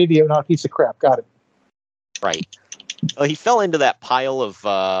Khan's an idiot, not a piece of crap. Got it. Right. Well, he fell into that pile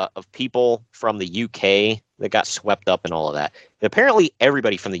of people from the UK that got swept up in all of that. And apparently,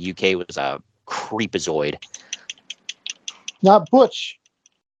 everybody from the UK was a creepazoid. Not Butch.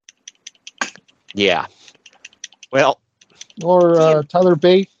 Yeah. Well. Or Tyler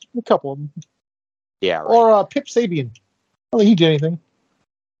Bate. A couple of them. Yeah. Right. Or Pip Sabian. I don't think he did anything.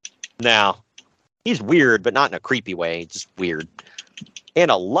 No. He's weird, but not in a creepy way. Just weird.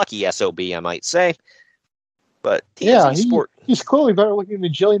 And a lucky SOB, I might say. But he's clearly better looking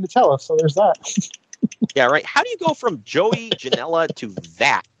than Jillian Nutella, so there's that. Yeah, right. How do you go from Joey Janela to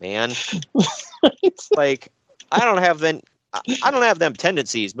that, man? Like, I don't have them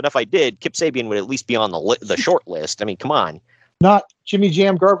tendencies, but if I did, Kip Sabian would at least be on the short list. I mean, come on. Not Jimmy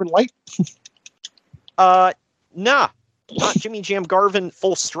Jam Garvin light? Nah. Not Jimmy Jam Garvin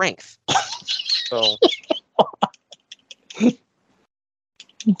full strength. So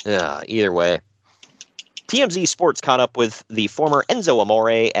either way. TMZ Sports caught up with the former Enzo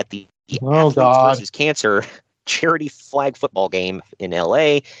Amore at the Athletes versus Cancer charity flag football game in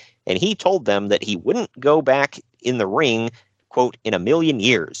LA, and he told them that he wouldn't go back in the ring, quote, in a million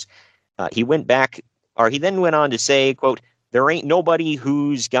years. He then went on to say, quote, there ain't nobody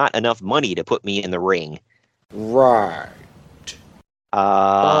who's got enough money to put me in the ring. Right. A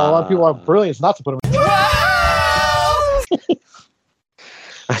lot of people have brilliance not to put him in.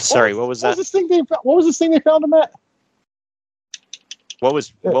 Sorry, what was that? What was this thing they found him at? What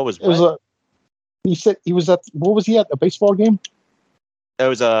was he said he was at, what was he at, a baseball game? It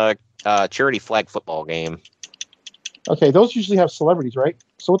was a charity flag football game. Okay, those usually have celebrities, right?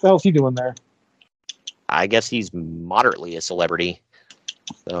 So what the hell is he doing there? I guess he's moderately a celebrity.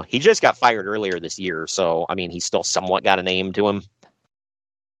 So he just got fired earlier this year, so I mean, he's still somewhat got a name to him.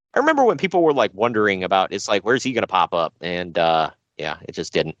 I remember when people were like wondering about, it's like, where's he going to pop up? And yeah, it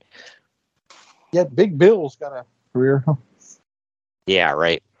just didn't. Yeah, Big Bill's got a career. Yeah,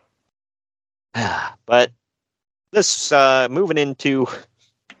 right. But this moving into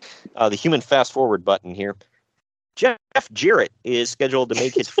the human fast forward button here. Jeff Jarrett is scheduled to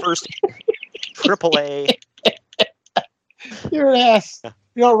make his first AAA. You're an ass.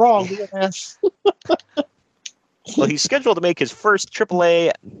 You're wrong. You're an ass. Well, he's scheduled to make his first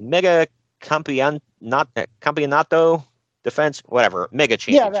AAA Mega Campeonato defense, whatever, Mega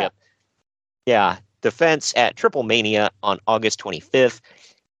Championship. Yeah, defense at Triple Mania on August 25th.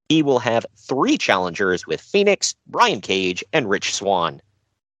 He will have 3 challengers with Phoenix, Brian Cage, and Rich Swann.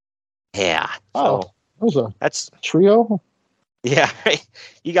 Yeah. Oh, so that's a trio? Yeah.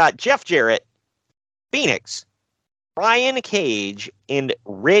 You got Jeff Jarrett, Phoenix, Brian Cage, and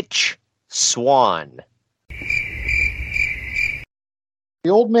Rich Swann. The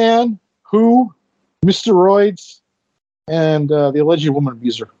Old Man, Who, Mr. Roids, and the alleged woman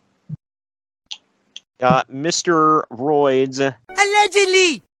abuser. Mr. Roids.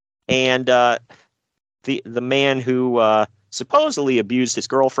 Allegedly! And the man who supposedly abused his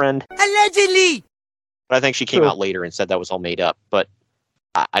girlfriend. Allegedly! But I think she came out later and said that was all made up. But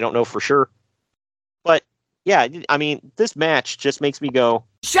I don't know for sure. But, yeah, I mean, this match just makes me go...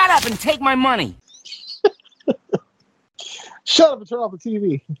 Shut up and take my money! Shut up and turn off the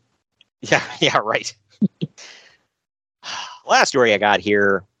TV. Yeah, right. Last story I got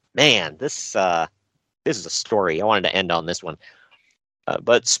here. Man, this is a story. I wanted to end on this one.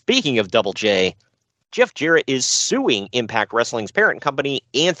 But speaking of Double J, Jeff Jarrett is suing Impact Wrestling's parent company,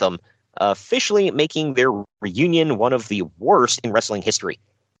 Anthem, officially making their reunion one of the worst in wrestling history.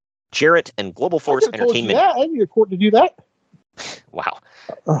 Jarrett and Global Force Entertainment... I need a court to do that. Wow.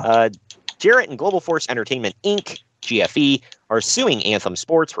 Jarrett and Global Force Entertainment, Inc., GFE, are suing Anthem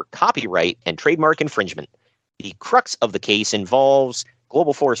Sports for copyright and trademark infringement. The crux of the case involves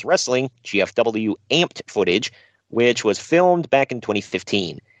Global Force Wrestling, GFW Amped footage, which was filmed back in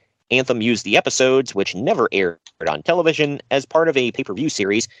 2015. Anthem used the episodes, which never aired on television, as part of a pay-per-view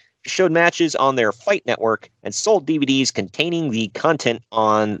series, showed matches on their Fight Network, and sold DVDs containing the content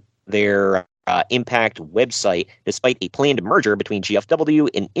on their Impact website, despite a planned merger between GFW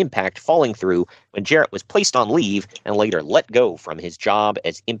and Impact falling through when Jarrett was placed on leave and later let go from his job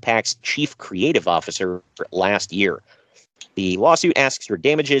as Impact's chief creative officer last year. The lawsuit asks for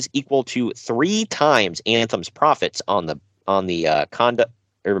damages equal to 3 times Anthem's profits on the conduct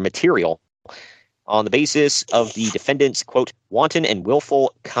or material, on the basis of the defendant's, quote, wanton and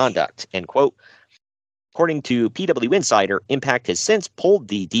willful conduct, end quote. According to PW Insider, Impact has since pulled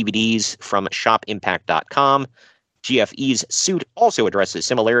the DVDs from shopimpact.com. GFE's suit also addresses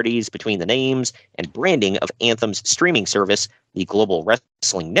similarities between the names and branding of Anthem's streaming service, the Global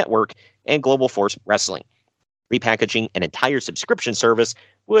Wrestling Network, and Global Force Wrestling. Repackaging an entire subscription service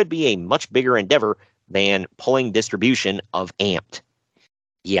would be a much bigger endeavor than pulling distribution of Amped.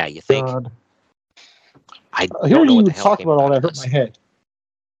 Yeah, you think? God. I hearing don't know you what the hell talk came about all out that of hurt this. my head.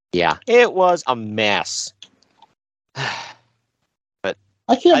 Yeah, it was a mess. But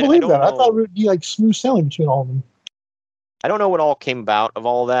I can't believe that. know. I thought it would be like smooth sailing between all of them. I don't know what all came about of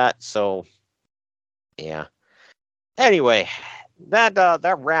all that, so yeah. Anyway,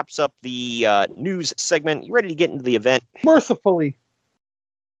 that wraps up the news segment. You ready to get into the event? Mercifully.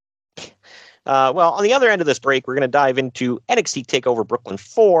 Well, on the other end of this break, we're going to dive into NXT TakeOver Brooklyn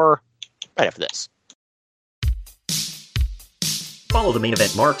 4 right after this. Follow the Main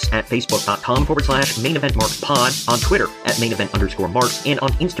Event Marks at facebook.com/Main Event Marks Pod, on Twitter at Main Event _Marks, and on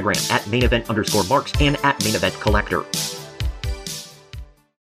Instagram at Main Event _Marks and at Main Event Collector.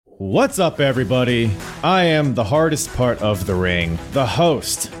 What's up, everybody? I am the hardest part of the ring, the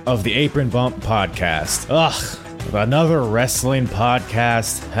host of the Apron Bump podcast. Ugh, another wrestling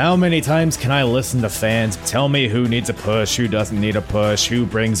podcast. How many times can I listen to fans tell me who needs a push, who doesn't need a push, who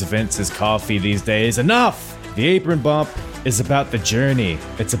brings Vince's coffee these days? Enough! The Apron Bump is about the journey.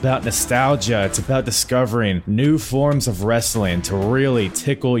 It's about nostalgia. It's about discovering new forms of wrestling to really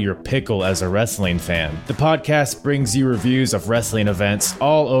tickle your pickle as a wrestling fan. The podcast brings you reviews of wrestling events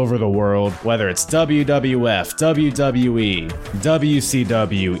all over the world, whether it's WWF, WWE,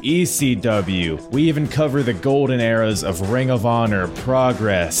 WCW, ECW. We even cover the golden eras of Ring of Honor,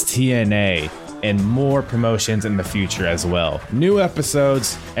 Progress, TNA, and more promotions in the future as well. New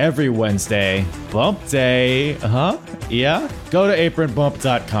episodes every Wednesday. Bump Day, yeah? Go to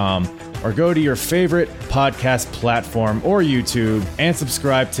apronbump.com or go to your favorite podcast platform or YouTube and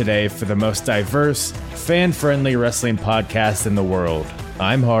subscribe today for the most diverse, fan-friendly wrestling podcast in the world.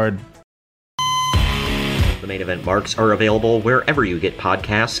 I'm Hard. The Main Event Marks are available wherever you get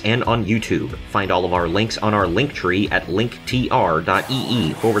podcasts and on YouTube. Find all of our links on our link tree at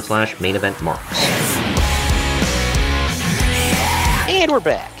linktr.ee/Main Event Marks. And we're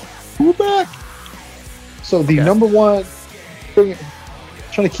back. We're back. So the number one, trying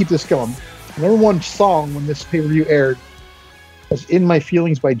to keep this going, the number one song when this pay-per-view aired was In My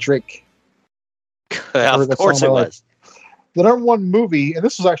Feelings by Drake. Of course it was. The number one movie, and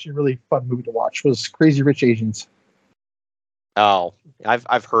this was actually a really fun movie to watch, was Crazy Rich Asians. Oh,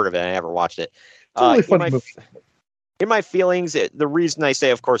 I've heard of it. I never watched it. It's a really funny movie. In My Feelings, the reason I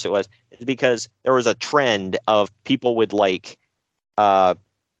say of course it was is because there was a trend of people would put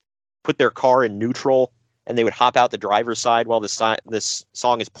their car in neutral and they would hop out the driver's side while this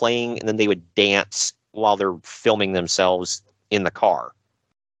song is playing, and then they would dance while they're filming themselves in the car.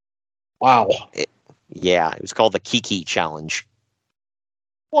 Wow. It was called the Kiki Challenge.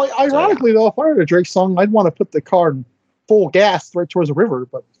 Well, ironically, though, if I heard a Drake song, I'd want to put the car in full gas right towards the river.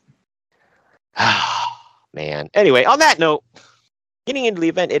 But man. Anyway, on that note, getting into the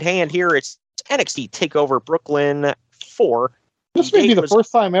event at hand here, it's NXT TakeOver Brooklyn 4. This may be the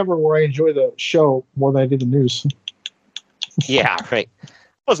first time ever where I enjoy the show more than I did the news. Yeah, right.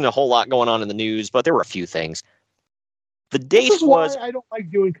 Wasn't a whole lot going on in the news, but there were a few things. The date this is was. Why I don't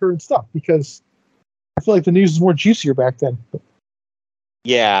like doing current stuff, because I feel like the news is more juicier back then.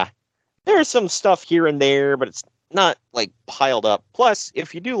 Yeah, there's some stuff here and there, but it's not like piled up. Plus,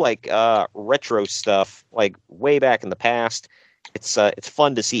 if you do like retro stuff, like way back in the past, it's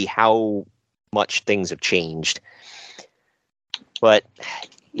fun to see how much things have changed. But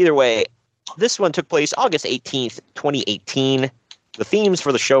either way, this one took place August 18th, 2018. The themes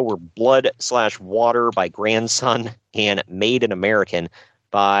for the show were Blood/Water by Grandson and Made in America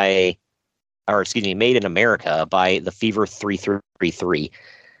by the Fever 333.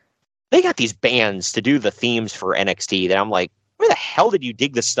 They got these bands to do the themes for NXT that I'm like, where the hell did you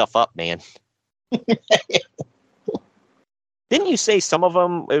dig this stuff up, man? Didn't you say some of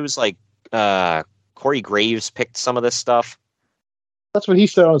them, it was like Corey Graves picked some of this stuff? That's what he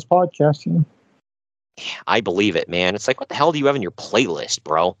said on his podcast. Yeah. I believe it, man. It's like, what the hell do you have in your playlist,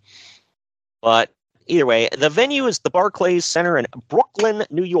 bro? But either way, the venue is the Barclays Center in Brooklyn,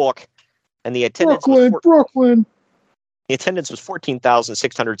 New York, and the attendance Brooklyn. The attendance was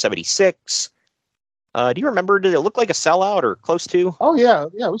 14,676. Do you remember? Did it look like a sellout or close to? Oh yeah,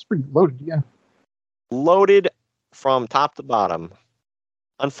 it was pretty loaded. Yeah, loaded from top to bottom.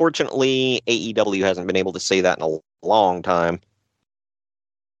 Unfortunately, AEW hasn't been able to say that in a long time.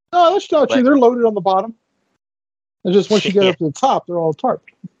 No, that's not true. They're loaded on the bottom. And just once you get up to the top, they're all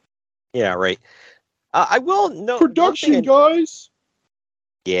tarped. Yeah, right. I will note production, guys.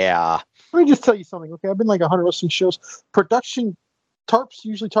 Yeah. Let me just tell you something, okay? I've been like 100 wrestling shows. Production tarps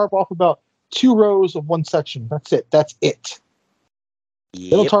usually tarp off about 2 rows of one section. That's it. Yep. They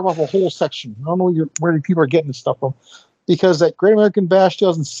don't tarp off a whole section. I don't know where people are getting this stuff from. Because at Great American Bash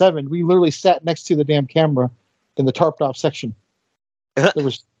 2007, we literally sat next to the damn camera in the tarped off section. There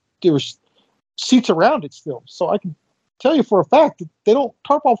was seats around it still. So I can tell you for a fact that they don't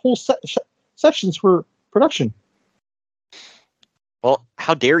tarp off whole sections for production. Well,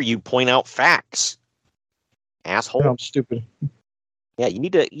 how dare you point out facts, asshole? I'm stupid. Yeah, you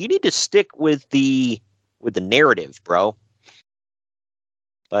need to stick with the narrative, bro.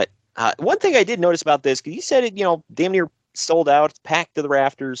 But one thing I did notice about this, because you said it, damn near sold out, it's packed to the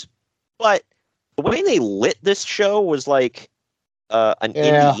rafters. But the way they lit this show was like an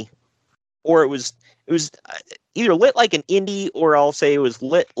indie, or it was either lit like an indie, or I'll say it was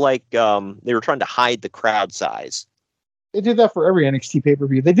lit like they were trying to hide the crowd size. They did that for every NXT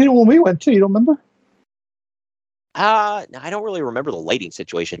pay-per-view. They did it when we went too. You don't remember? I don't really remember the lighting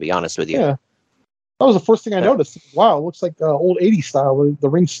situation, to be honest with you. Yeah, that was the first thing I noticed. Wow, it looks like old 80s style. The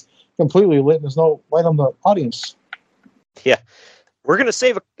ring's completely lit and there's no light on the audience. Yeah, we're gonna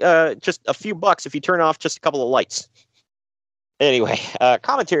save just a few bucks if you turn off just a couple of lights. Anyway,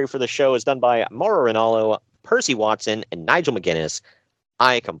 commentary for the show is done by Mauro Ranallo, Percy Watson, and Nigel McGuinness.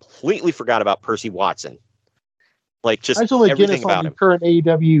 I completely forgot about Percy Watson. Like, just Nigel everything McGuinness about on him. The current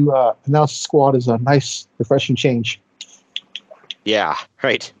AEW announce squad is a nice, refreshing change. Yeah,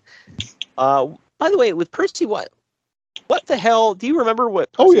 right. By the way, with Percy, what the hell? Do you remember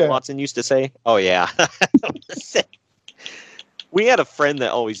what Percy Watson used to say? Oh, yeah. We had a friend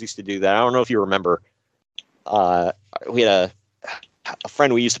that always used to do that. I don't know if you remember. We had a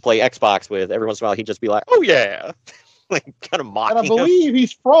friend we used to play Xbox with. Every once in a while, he'd just be like, "Oh yeah," like kind of mocking. And I believe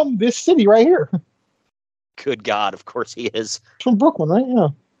he's from this city right here. Good God, of course he is. From Brooklyn, right? Yeah.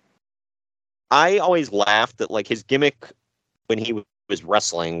 I always laughed that like his gimmick when he was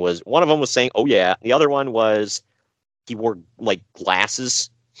wrestling was one of them was saying, "Oh yeah," the other one was he wore like glasses.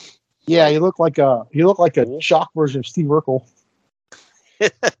 Yeah, he looked like a shock version of Steve Urkel.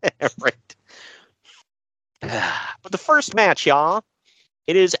 Right. But the first match, y'all,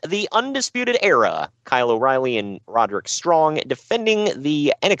 it is the Undisputed Era. Kyle O'Reilly and Roderick Strong defending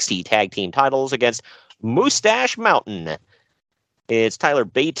the NXT Tag Team titles against Mustache Mountain. It's Tyler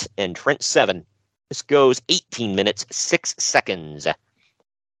Bate and Trent Seven. This goes 18 minutes, 6 seconds.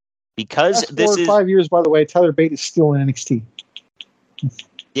 Because Last this 4 or 5 years, by the way, Tyler Bate is still in NXT.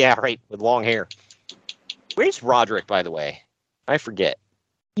 Yeah, right, with long hair. Where's Roderick, by the way? I forget.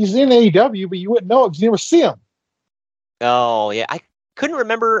 He's in AEW, but you wouldn't know because you never see him. Oh, yeah. I couldn't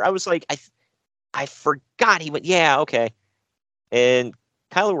remember. I was like, I forgot he went. Yeah, okay. And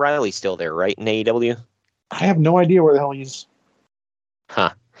Kyle O'Reilly's still there, right, in AEW? I have no idea where the hell he's.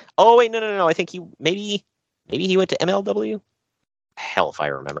 Huh. Oh, wait, no. I think maybe he went to MLW? Hell if I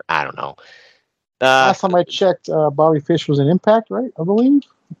remember. I don't know. Last time I checked, Bobby Fish was in Impact, right? I believe.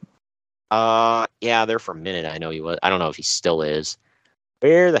 Yeah, there for a minute. I know he was. I don't know if he still is.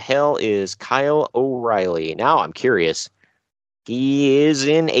 Where the hell is Kyle O'Reilly? Now I'm curious. He is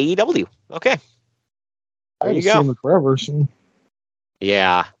in AEW. Okay. I haven't seen him forever. So.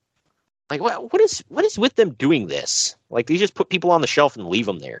 Yeah. Like, what is with them doing this? Like, they just put people on the shelf and leave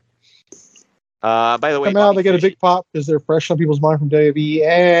them there. By the way, come out, they get a big pop because they're fresh on people's mind from WWE,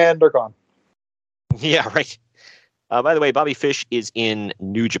 and they're gone. Yeah, right. By the way, Bobby Fish is in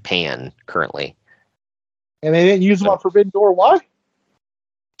New Japan currently. And they didn't use him on Forbidden Door. Why?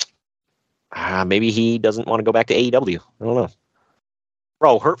 Maybe he doesn't want to go back to AEW. I don't know.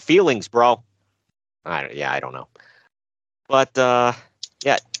 Bro, hurt feelings, bro. I don't know. But,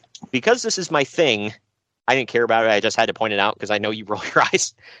 yeah, because this is my thing, I didn't care about it. I just had to point it out because I know you roll your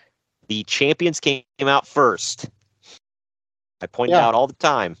eyes. The champions came out first. I point it out all the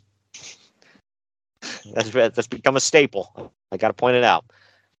time. That's become a staple. I got to point it out.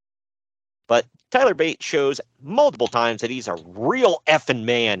 But Tyler Bate shows multiple times that he's a real effing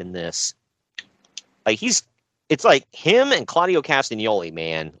man in this. Like, it's like him and Claudio Castagnoli,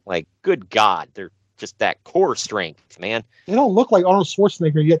 man. Like, good God. They're just that core strength, man. They don't look like Arnold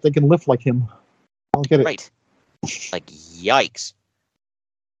Schwarzenegger yet. They can lift like him. I don't get it. Right. Like, yikes.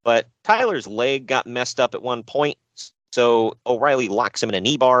 But Tyler's leg got messed up at one point, so O'Reilly locks him in a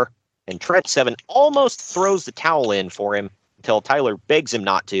knee bar, and Trent Seven almost throws the towel in for him until Tyler begs him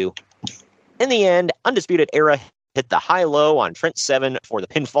not to. In the end, Undisputed Era hit the high-low on Trent Seven for the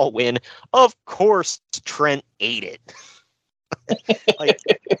pinfall win. Of course, Trent ate it. Like,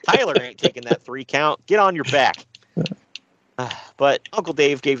 Tyler ain't taking that 3 count. Get on your back. But Uncle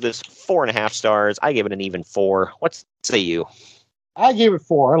Dave gave this 4.5 stars. I gave it an even 4. What say you? I gave it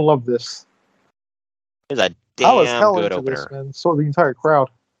 4. I love this. It was a damn good opener. This, man. So the entire crowd.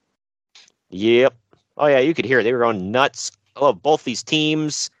 Yep. Oh, yeah, you could hear it. They were going nuts. I love both these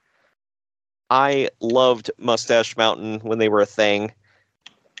teams. I loved Mustache Mountain when they were a thing.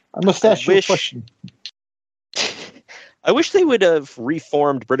 A mustache question. I wish they would have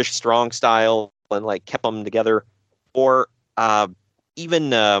reformed British Strong Style and like kept them together, or even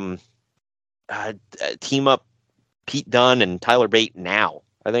team up Pete Dunne and Tyler Bate now.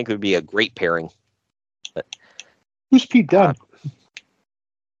 I think it would be a great pairing. But, who's Pete Dunne?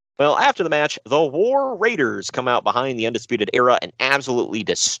 Well, after the match, the War Raiders come out behind the Undisputed Era and absolutely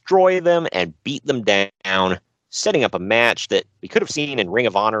destroy them and beat them down, setting up a match that we could have seen in Ring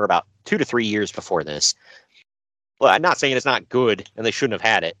of Honor about 2 to 3 years before this. Well, I'm not saying it's not good and they shouldn't have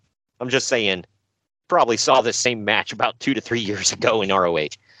had it. I'm just saying probably saw this same match about 2 to 3 years ago in ROH.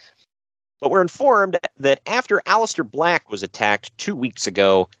 But we're informed that after Aleister Black was attacked 2 weeks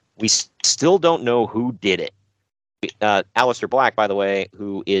ago, we still don't know who did it. Aleister Black, by the way,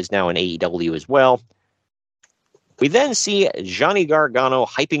 who is now in AEW as well. We then see Johnny Gargano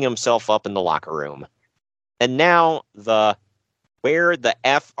hyping himself up in the locker room. And now the Where the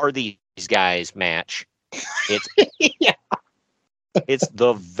F Are These Guys match. It's It's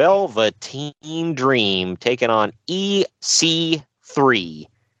the Velveteen Dream taking on EC3.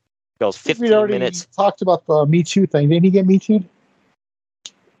 Goes 15 minutes. Talked about the Me Too thing. Didn't he get Me Too'd?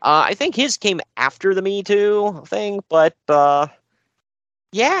 I think his came after the Me Too thing, but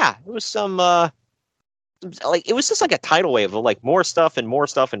yeah, it was some like it was just like a tidal wave of like more stuff and more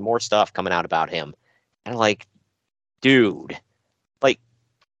stuff and more stuff coming out about him. And like, dude, like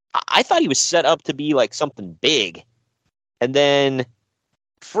I thought he was set up to be like something big. And then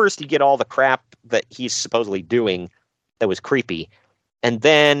first you get all the crap that he's supposedly doing that was creepy. And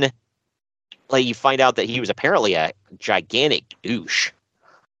then like you find out that he was apparently a gigantic douche.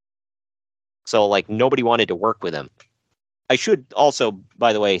 So, like, nobody wanted to work with him. I should also,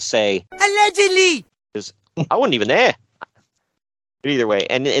 by the way, say... Allegedly! Because I wasn't even there. But either way,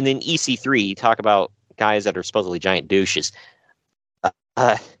 and then EC3, you talk about guys that are supposedly giant douches.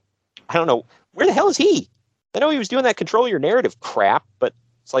 I don't know. Where the hell is he? I know he was doing that control your narrative crap, but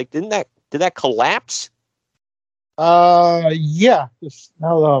it's like, did that collapse? Yeah.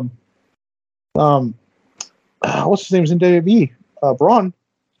 Now, what's his name's in WWE? Braun.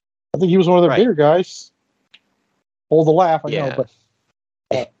 I think he was one of their bigger guys. Hold the laugh, I know, but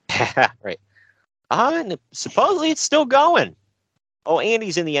right. And supposedly it's still going. Oh, and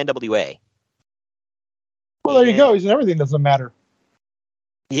he's in the NWA. Well, there you go. He's in everything. Doesn't matter.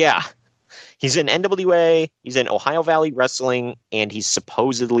 Yeah, He's in NWA, he's in Ohio Valley Wrestling, and he's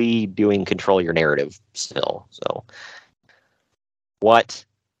supposedly doing Control Your Narrative still. So,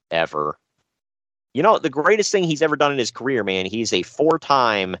 whatever. You know, the greatest thing he's ever done in his career, man, he's a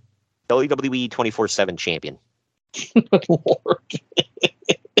 4-time WWE 24/7 champion. Lord.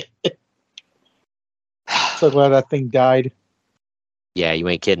 So glad that thing died. Yeah, you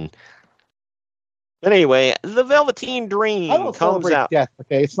ain't kidding. But anyway, the Velveteen Dream I don't comes celebrate out. death,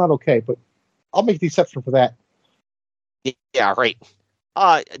 okay? It's not okay, but I'll make the exception for that. Yeah, right.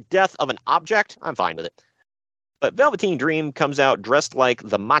 Death of an object, I'm fine with it. But Velveteen Dream comes out dressed like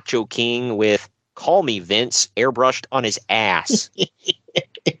the Macho King with "Call Me Vince" airbrushed on his ass.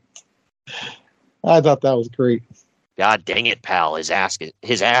 I thought that was great. God dang it, pal. His ass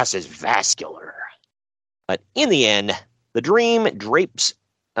is vascular. But in the end, the Dream drapes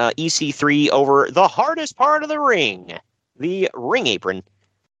EC3 over the hardest part of the ring, the ring apron,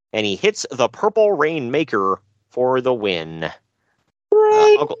 and he hits the Purple Rainmaker for the win.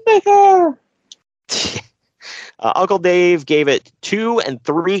 Rainmaker! Uncle Dave gave it 2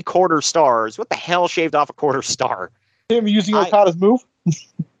 3/4 stars. What the hell shaved off a quarter star? Him using Okada's move?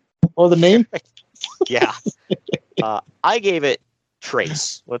 Or the name? Yeah. I gave it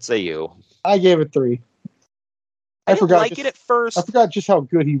Trace. What say you? I gave it 3. I didn't like it at first. I forgot just how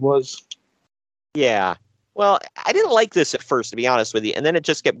good he was. Yeah. Well, I didn't like this at first, to be honest with you. And then it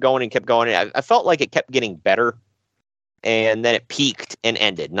just kept going and kept going. I felt like it kept getting better. And then it peaked and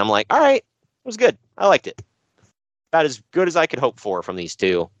ended. And I'm like, all right, it was good. I liked it. About as good as I could hope for from these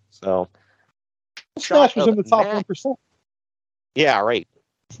two. So, Smash was in the top 1%. Yeah, right.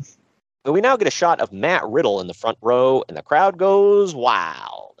 But we now get a shot of Matt Riddle in the front row, and the crowd goes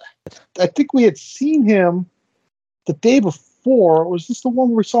wild. I think we had seen him the day before. Was this the one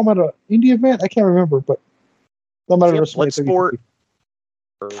where we saw him at an indie event? I can't remember, but that might have been Bloodsport.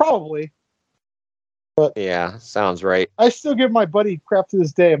 Probably. But yeah, sounds right. I still give my buddy crap to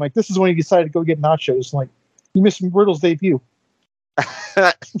this day. I'm like, this is when he decided to go get nachos. I'm like, you missed Riddle's debut.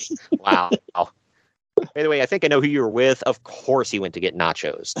 Wow. By the way, I think I know who you were with. Of course he went to get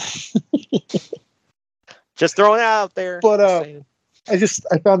nachos. Just throwing it out there. But I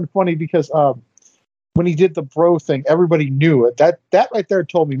found it funny because when he did the bro thing, everybody knew it. That right there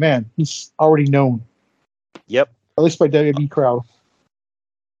told me, man, he's already known. Yep. At least by WWE crowd.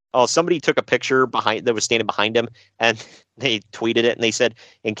 Oh, somebody took a picture that was standing behind him, and they tweeted it, and they said,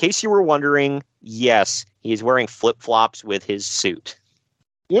 "In case you were wondering, yes, he's wearing flip-flops with his suit."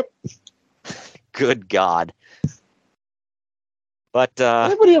 Yep. Good God. But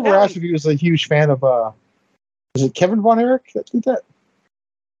anybody ever asked if he was a huge fan of is it Kevin Von Erich that did that?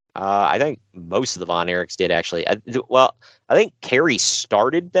 I think most of the Von Erichs did, actually. I think Kerry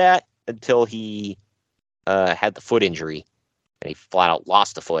started that until he had the foot injury, and he flat out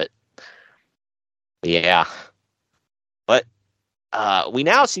lost the foot. Yeah. But we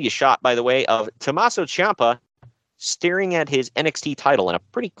now see a shot, by the way, of Tommaso Ciampa staring at his NXT title in a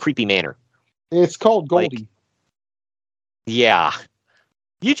pretty creepy manner. It's called Goldie. Yeah.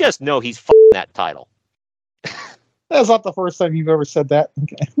 You just know he's f***ing that title. That's not the first time you've ever said that.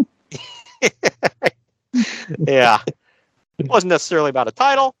 Okay. Yeah. It wasn't necessarily about a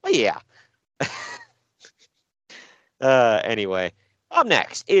title, but yeah. Anyway, up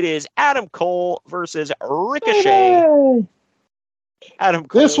next, it is Adam Cole versus Ricochet. Hey! Adam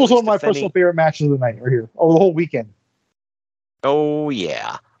Cole. This was one of my personal favorite matches of the night, right here, over the whole weekend. Oh,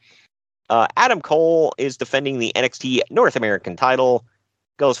 yeah. Adam Cole is defending the NXT North American title.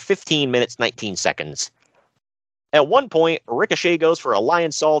 Goes 15 minutes, 19 seconds. At one point, Ricochet goes for a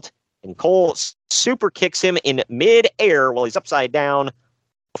lion salt, and Cole super kicks him in mid-air while he's upside down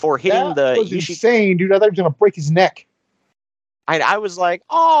before hitting that was insane, dude. I thought he was going to break his neck. I was like,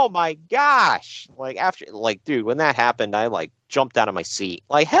 oh my gosh. Dude, when that happened, I jumped out of my seat.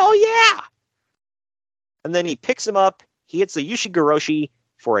 Like, hell yeah. And then he picks him up. He hits the Yushigoroshi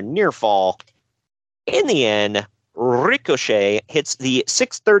for a near fall. In the end, Ricochet hits the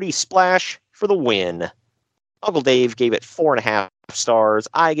 630 splash for the win. Uncle Dave gave it 4.5 stars.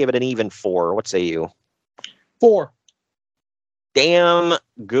 I gave it an even 4. What say you? 4. Damn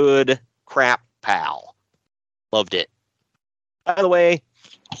good crap, pal. Loved it. By the way,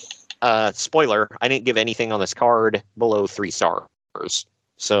 spoiler, I didn't give anything on this card below 3 stars.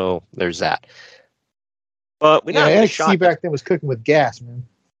 So there's that. But we now get a shot. Back then was cooking with gas, man.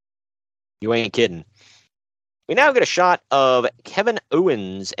 You ain't kidding. We now get a shot of Kevin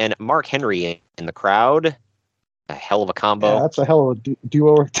Owens and Mark Henry in the crowd. A hell of a combo. Yeah, that's a hell of a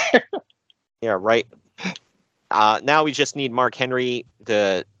duo right there. Yeah, right. Now we just need Mark Henry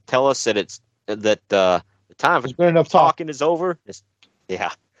to tell us that the time for enough talking is over.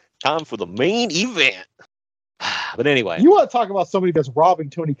 Yeah. Time for the main event. But anyway. You want to talk about somebody that's robbing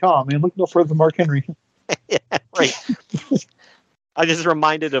Tony Khan, man. Look no further than Mark Henry. Yeah, right. I just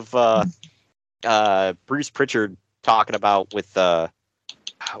reminded of Bruce Pritchard talking about with the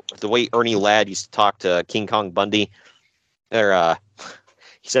way Ernie Ladd used to talk to King Kong Bundy.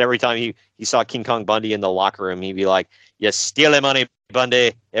 He said every time he saw King Kong Bundy in the locker room, he'd be like, "You're stealing money,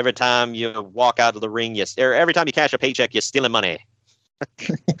 Bundy. Every time you walk out of the ring, or every time you cash a paycheck, you're stealing money."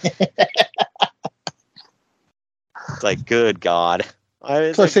 It's like, good God.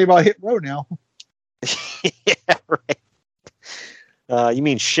 That's what I say about Hit Row now. Yeah, right. You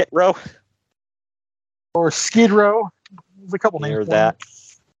mean Shit Row? Or Skid Row? There's a couple names for that.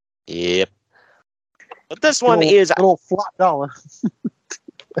 Yep. But this one is little flat dollar.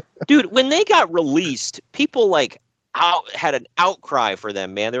 Dude, when they got released, people had an outcry for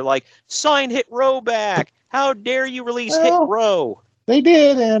them, man. They're like, sign Hit Row back. How dare you release Hit Row? They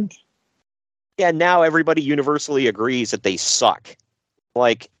did, and yeah, now everybody universally agrees that they suck.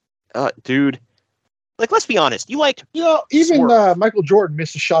 Dude, let's be honest. You liked, even Michael Jordan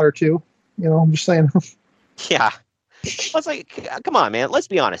missed a shot or two. I'm just saying. Yeah. I was like, come on, man. Let's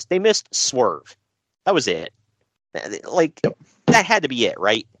be honest. They missed Swerve. That was it. That had to be it,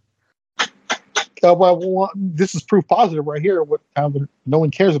 right? Well, this is proof positive right here. No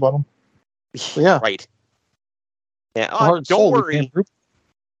one cares about them. So, yeah. Right. Yeah. Don't worry.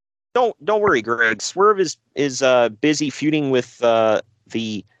 Don't worry, Greg. Swerve is busy feuding with the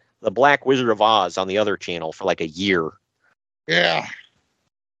Black Wizard of Oz on the other channel for like a year. Yeah.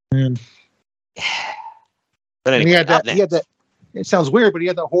 Man. But anyway, he had that. It sounds weird, but he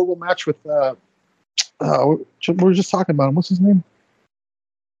had that horrible match with. We were just talking about him. What's his name?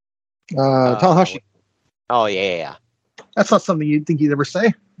 Tanahashi. Oh yeah. That's not something you'd think he'd ever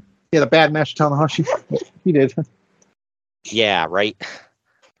say. He had a bad match with Tanahashi. He did. Yeah. Right.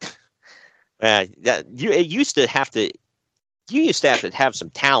 You used to have to have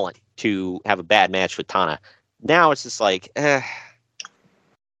some talent to have a bad match with Tana. Now it's just all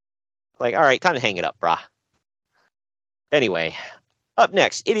right, time to hang it up, brah. Anyway, up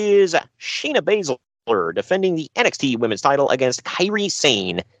next, it is Shayna Baszler defending the NXT Women's title against Kairi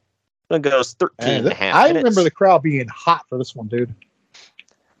Sane. It goes 13 and a half minutes. I remember the crowd being hot for this one, dude.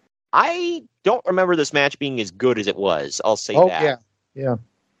 I don't remember this match being as good as it was. I'll say that. Yeah.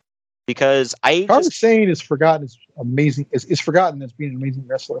 Because Kairi Sane is forgotten as amazing. Is forgotten as being an amazing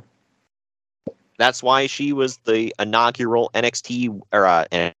wrestler. That's why she was the inaugural NXT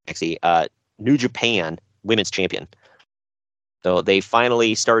New Japan Women's Champion. So they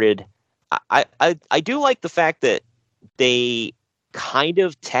finally started. I do like the fact that they kind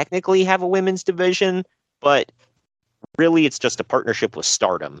of technically have a women's division, but really it's just a partnership with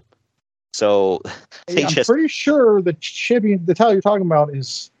Stardom. So I'm pretty sure the champion, the title you're talking about,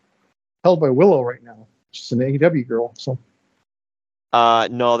 is held by Willow right now. She's an AEW girl. So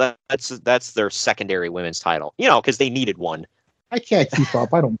no, that's their secondary women's title. Because they needed one. I can't keep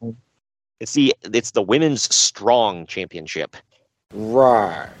up. I don't know. It's the Women's Strong Championship.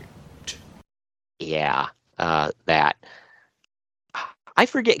 Right. Yeah, that. I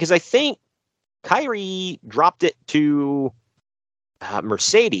forget, because I think Kairi dropped it to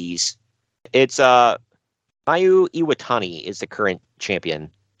Mercedes. It's Mayu Iwatani is the current champion.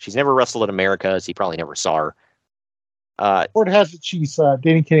 She's never wrestled in America, so you probably never saw her. Word has it she's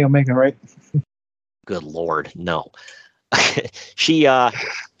dating Kenny Omega, right? Good Lord, no. She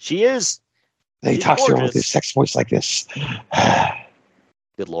is. They talk to her with his sex voice like this.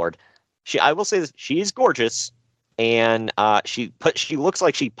 Good Lord. I will say this, she is gorgeous, and she looks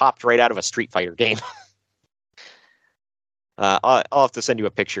like she popped right out of a Street Fighter game. I'll have to send you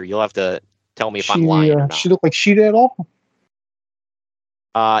a picture. You'll have to tell me if I'm lying or not. She look like Sheeta at all?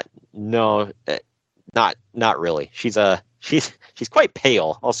 No, not really. She's quite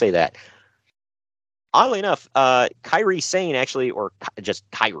pale. I'll say that. Oddly enough, Kairi Sane actually, or just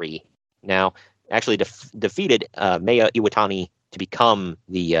Kairi now, actually defeated Maya Iwatani to become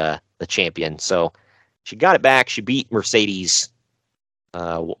the champion. So she got it back. She beat Mercedes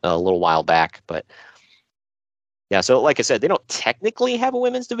a little while back, but yeah. So like I said, they don't technically have a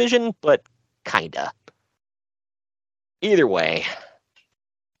women's division, but kinda. Either way,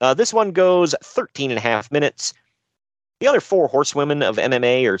 this one goes 13 and a half minutes. The other four horsewomen of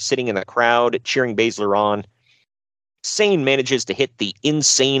MMA are sitting in the crowd cheering Baszler on. Sane manages to hit the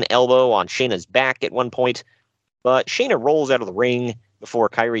insane elbow on Shayna's back at one point, but Shayna rolls out of the ring before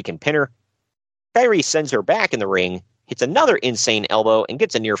Kairi can pin her. Kairi sends her back in the ring, hits another insane elbow, and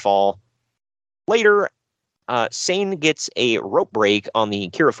gets a near fall. Later, Sane gets a rope break on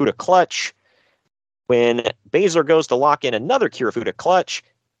the Kirifuda clutch. When Baszler goes to lock in another Kirifuda clutch,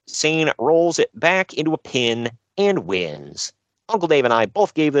 Sane rolls it back into a pin and wins. Uncle Dave and I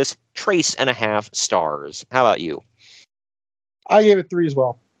both gave this 3.5 stars. How about you? I gave it 3 as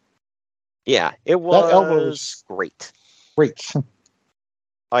well. Yeah, it was, that elbow was great. Great.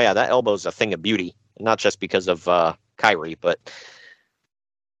 Oh, yeah, that elbow's a thing of beauty. Not just because of Kyrie, but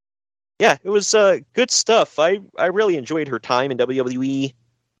yeah, it was good stuff. I really enjoyed her time in WWE.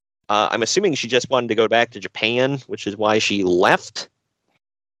 I'm assuming she just wanted to go back to Japan, which is why she left.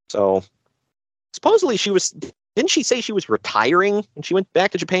 So supposedly didn't she say she was retiring when she went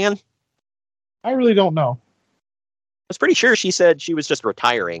back to Japan? I really don't know. I was pretty sure she said she was just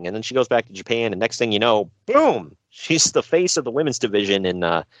retiring, and then she goes back to Japan, and next thing you know, boom, she's the face of the women's division in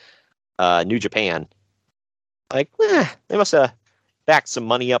New Japan. Like, they must have backed some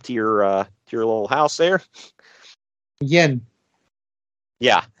money up to your little house there. Yen.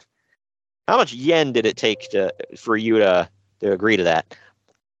 Yeah. How much yen did it take for you to agree to that?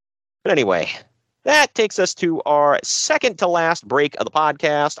 But anyway, that takes us to our second to last break of the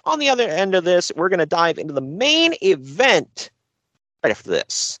podcast. On the other end of this, we're going to dive into the main event right after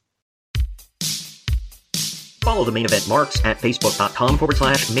this. Follow the Main Event Marks at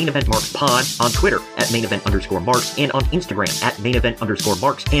facebook.com/Main Event Marks Pod, on Twitter at Main Event _Marks, and on Instagram at Main Event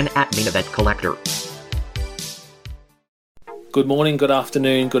 _Marks and at Main Event Collector. Good morning, good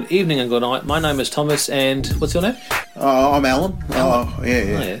afternoon, good evening, and good night. My name is Thomas, and what's your name? I'm Alan. Oh,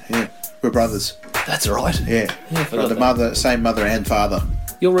 yeah. We're brothers. That's right. Yeah. Same mother and father.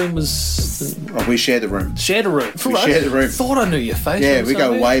 Your room was... we shared the room. Shared a room? We shared the room. Thought I knew your face. Yeah, we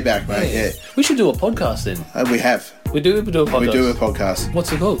go way back, mate. Yeah. We should do a podcast then. We have. We do a podcast? We do a podcast.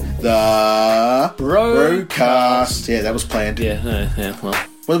 What's it called? The Brocast. Yeah, that was planned. Yeah, well.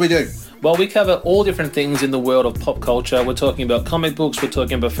 What do we do? Well, we cover all different things in the world of pop culture. We're talking about comic books, we're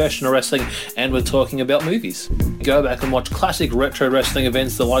talking about professional wrestling, and we're talking about movies. Go back and watch classic retro wrestling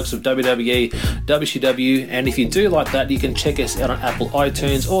events, the likes of WWE, WCW, and if you do like that, you can check us out on Apple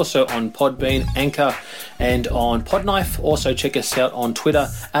iTunes, also on Podbean, Anchor, and on Podknife. Also check us out on Twitter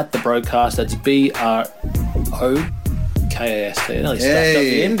at The Brocast. That's BROKAST. I nearly stuffed up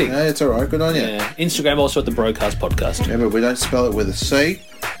the ending. No, it's alright, good on you. Yeah. Instagram also at The Brocast Podcast. Remember, we don't spell it with a C.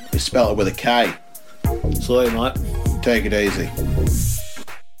 We spell it with a K. Sorry, mate. Take it easy.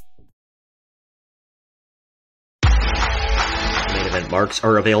 Main Event Marks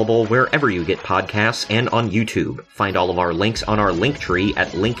are available wherever you get podcasts and on YouTube. Find all of our links on our link tree at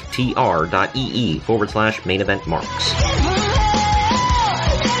linktr.ee/Main Event Marks.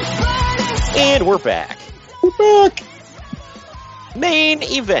 And we're back. Main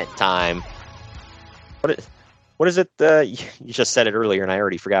event time. What is it? You just said it earlier, and I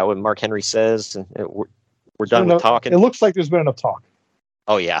already forgot what Mark Henry says. We're done with talking. It looks like there's been enough talk.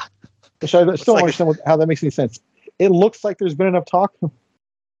 Oh, yeah. Which I still don't understand how that makes any sense. It looks like there's been enough talk.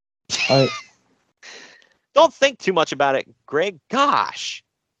 Don't think too much about it, Greg. Gosh.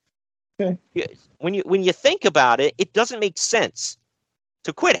 Okay. When you think about it, it doesn't make sense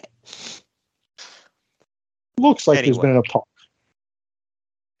to quit it. Looks like there's been enough talk.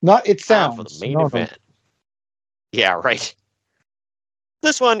 Not it sounds. For the main event. Yeah, right.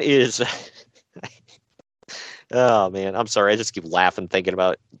 This one is... Oh, man. I'm sorry. I just keep laughing thinking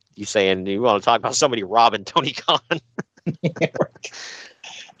about you saying you want to talk about somebody robbing Tony Khan.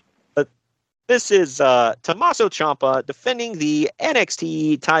 But this is Tommaso Ciampa defending the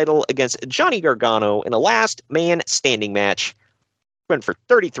NXT title against Johnny Gargano in a last man standing match. Went for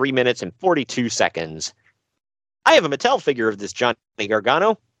 33 minutes and 42 seconds. I have a Mattel figure of this Johnny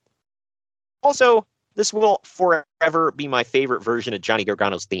Gargano. Also, this will forever be my favorite version of Johnny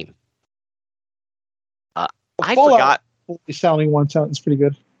Gargano's theme. I forgot. The sounding one sounds pretty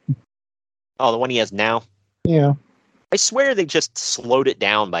good. Oh, the one he has now? Yeah. I swear they just slowed it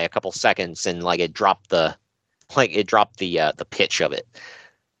down by a couple seconds and it dropped the pitch of it.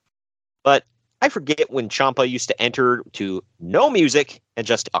 But I forget when Ciampa used to enter to no music and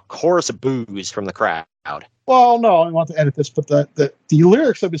just a chorus of boos from the crowd. Well, no, I want to edit this, but the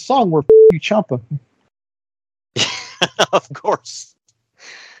lyrics of his song were "You Ciampa." Of course.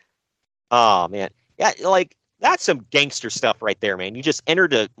 Oh, man. Yeah, that's some gangster stuff right there, man. You just enter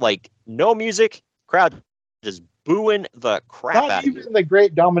to, no music, crowd just booing the crap out of you. Not even the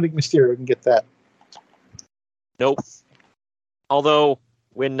great Dominic Mysterio can get that. Nope. Although,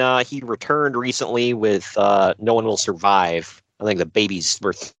 when he returned recently with No One Will Survive, I think the babies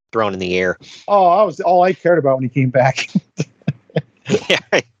were thrown in the air. Oh, that was all I cared about when he came back. Yeah,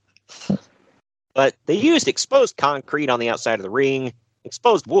 right. But they used exposed concrete on the outside of the ring,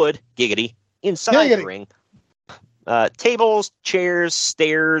 exposed wood, giggity, inside the ring, tables, chairs,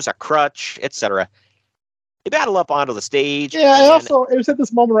 stairs, a crutch, etc. They battle up onto the stage. Yeah, and also, it was at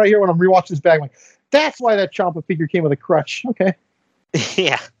this moment right here when I'm rewatching this back, I'm like, that's why that Ciampa figure came with a crutch. Okay.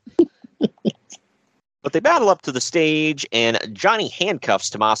 Yeah. But they battle up to the stage, and Johnny handcuffs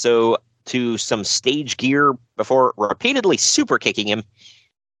Tommaso to some stage gear before repeatedly super kicking him.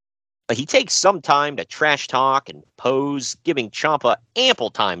 He takes some time to trash talk and pose, giving Ciampa ample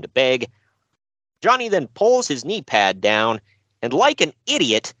time to beg. Johnny then pulls his knee pad down, and like an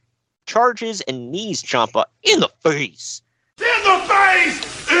idiot, charges and knees Ciampa in the face. In the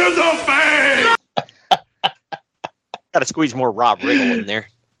face! In the face! Gotta squeeze more Rob Riggle in there.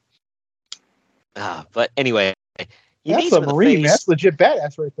 But anyway, that's a Marine. That's legit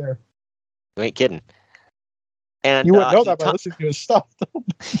badass right there. You ain't kidding. And you wouldn't know that by listening to his stuff.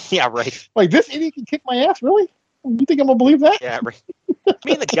 Yeah, right. Like, this idiot can kick my ass, really? You think I'm gonna believe that? Yeah, right. I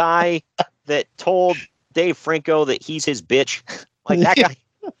mean, the guy that told Dave Franco that he's his bitch, like that guy.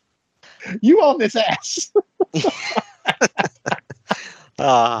 You own this ass.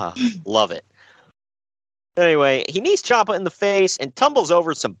 Love it. Anyway, he knees Ciampa in the face and tumbles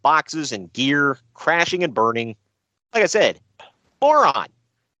over some boxes and gear, crashing and burning. Like I said, moron.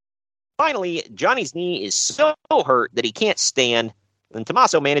 Finally, Johnny's knee is so hurt that he can't stand, and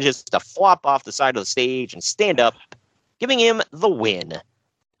Tommaso manages to flop off the side of the stage and stand up, giving him the win.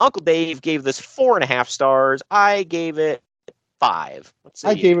 Uncle Dave gave this 4.5 stars. I gave it 5.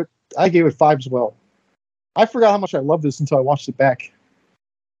 I gave it 5 as well. I forgot how much I loved this until I watched it back.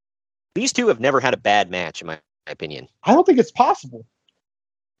 These two have never had a bad match, in my opinion. I don't think it's possible.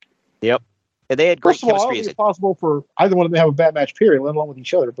 Yep. And they had great chemistry. I don't think it's possible for either one of them to have a bad match, period, let alone with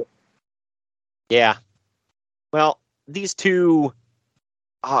each other. But yeah. Well, these two,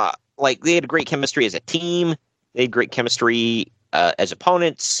 they had great chemistry as a team. They had great chemistry as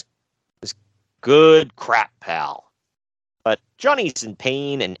opponents. It was good crap, pal. But Johnny's in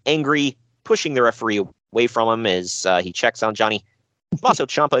pain and angry, pushing the referee away from him as he checks on Johnny. Also,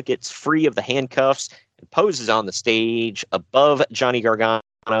 Ciampa gets free of the handcuffs and poses on the stage above Johnny Gargano,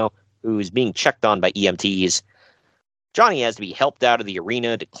 who's being checked on by EMTs. Johnny has to be helped out of the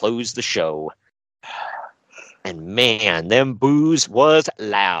arena to close the show. And man, them boos was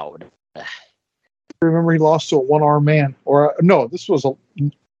loud. Remember, he lost to a one-arm man. Or, no, this was a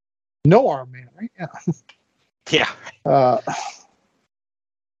no-arm man, right? Yeah. Yeah.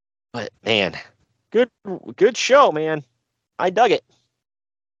 But, man, good show, man. I dug it.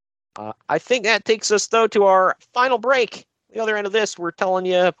 I think that takes us, though, to our final break. The other end of this, we're telling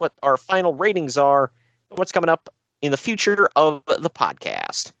you what our final ratings are and what's coming up in the future of the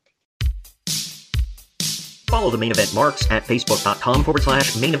podcast. Follow the Main Event Marks at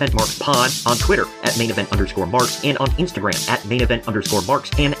Facebook.com/Main Event Marks Pod, on Twitter at Main Event _Marks, and on Instagram at Main Event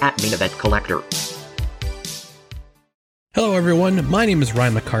 _Marks and at Main Event Collector. Hello, everyone. My name is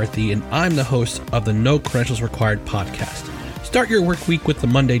Ryan McCarthy, and I'm the host of the No Credentials Required podcast. Start your work week with the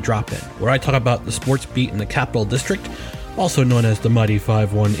Monday Drop-In, where I talk about the sports beat in the Capital District, also known as the Mighty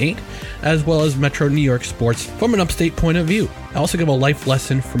 518, as well as Metro New York sports from an upstate point of view. I also give a life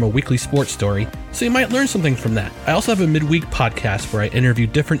lesson from a weekly sports story, so you might learn something from that. I also have a midweek podcast where I interview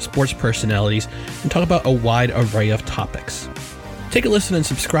different sports personalities and talk about a wide array of topics. Take a listen and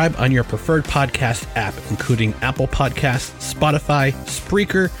subscribe on your preferred podcast app, including Apple Podcasts, Spotify,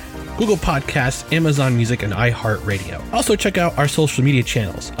 Spreaker, Google Podcasts, Amazon Music, and iHeartRadio. Also check out our social media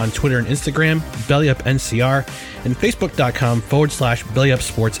channels on Twitter and Instagram, BellyUpNCR, and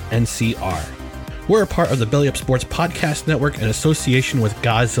Facebook.com/BellyUpSportsNCR. We're a part of the Belly Up Sports Podcast Network in association with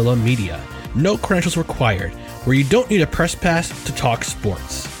Godzilla Media. No credentials required, where you don't need a press pass to talk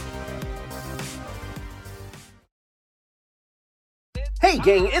sports. Hey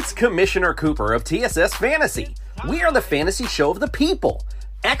gang, it's Commissioner Cooper of TSS Fantasy. We are the fantasy show of the people.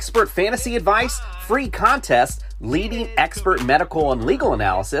 Expert fantasy advice, free contests, leading expert medical and legal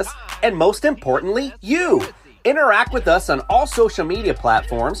analysis, and most importantly, you. Interact with us on all social media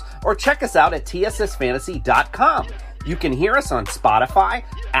platforms or check us out at tssfantasy.com. You can hear us on Spotify,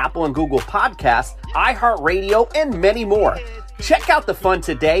 Apple and Google Podcasts, iHeartRadio, and many more. Check out the fun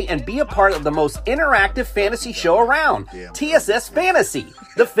today and be a part of the most interactive fantasy show around. TSS Fantasy,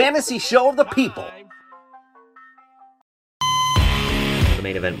 the fantasy show of the people. The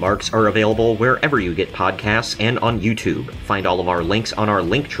Main Event Marks are available wherever you get podcasts and on YouTube. Find all of our links on our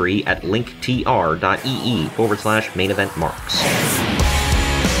link tree at linktr.ee/Main Event Marks.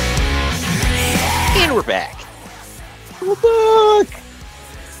 And we're back.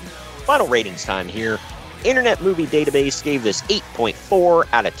 Final ratings time here. Internet Movie Database gave this 8.4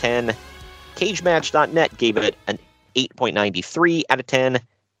 out of 10. CageMatch.net gave it an 8.93 out of 10.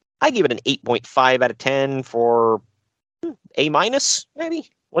 I gave it an 8.5 out of 10 for A-, maybe?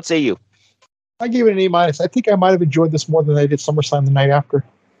 What say you? I gave it an A-. I think I might have enjoyed this more than I did SummerSlam the night after.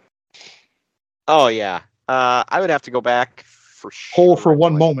 Oh, yeah. I would have to go back for sure. Whole for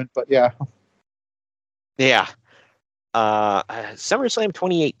one moment, but yeah. Yeah. SummerSlam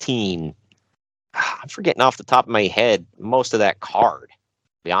 2018. I'm forgetting off the top of my head most of that card,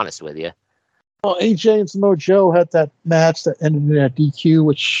 to be honest with you. Well, AJ and Samoa Joe had that match that ended in a DQ,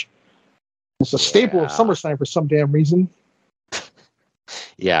 which is a staple of SummerSlam for some damn reason.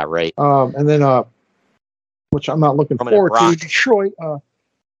 Yeah, right. And then, which I'm not looking forward to, Detroit.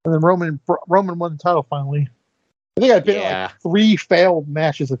 And then Roman won the title finally. I think I've been like 3 failed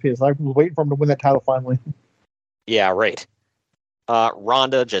matches of his. I was waiting for him to win that title finally. Yeah, right.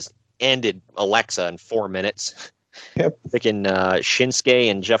 Ronda just ended Alexa in 4 minutes. Yep. Freaking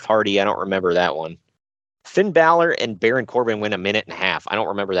Shinsuke and Jeff Hardy. I don't remember that one. Finn Balor and Baron Corbin win 1.5 minutes. I don't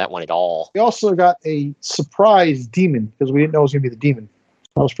remember that one at all. We also got a surprise demon because we didn't know it was going to be the demon.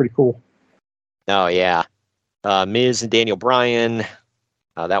 That was pretty cool. Oh, yeah. Miz and Daniel Bryan.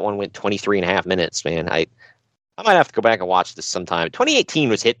 That one went 23.5 minutes, man. I might have to go back and watch this sometime. 2018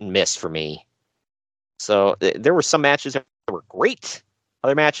 was hit and miss for me. So there were some matches that were great.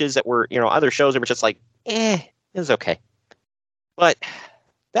 Other matches that were, other shows that were just like, it was okay. But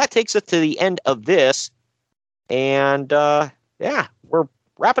that takes us to the end of this. And, we're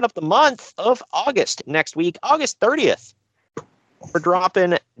wrapping up the month of August next week, August 30th. We're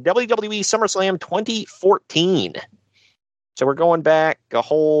dropping WWE SummerSlam 2014. So we're going back a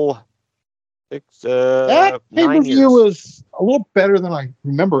whole 9 that pay-per-view years. was a little better than I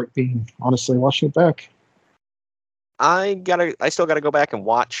remember it being, honestly, watching it back. I still gotta go back and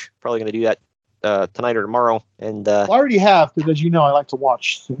watch. Probably gonna do that tonight or tomorrow. And I already have, because as you know, I like to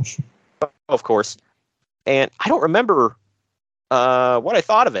watch. Of course. And I don't remember what I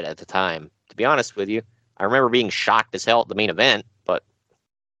thought of it at the time, to be honest with you. I remember being shocked as hell at the main event, but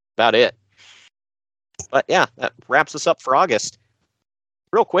about it. But yeah, that wraps us up for August.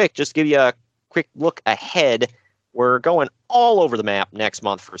 Real quick, just give you a quick look ahead. We're going all over the map next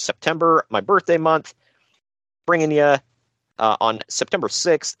month for September, my birthday month. Bringing you on September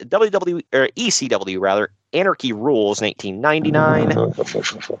 6th, ECW, Anarchy Rules 1999. Oh,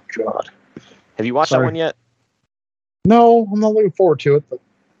 God. Have you watched that one yet? No, I'm not looking forward to it. But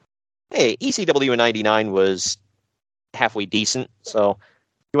hey, ECW in 99 was halfway decent, so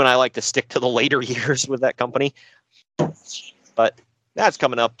you and I like to stick to the later years with that company. But that's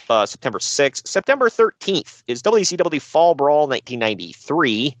coming up September 6th. September 13th is WCW Fall Brawl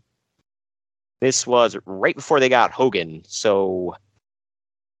 1993. This was right before they got Hogan, so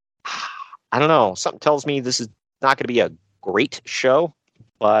I don't know. Something tells me this is not going to be a great show,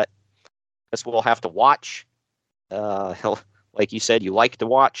 but this we'll have to watch. Like you said, you like to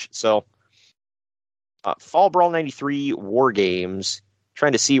watch. So Fall Brawl 93 War Games.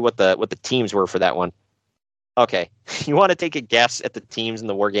 Trying to see what the teams were for that one. Okay, you want to take a guess at the teams in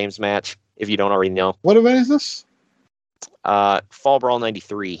the War Games match if you don't already know? What event is this? Fall Brawl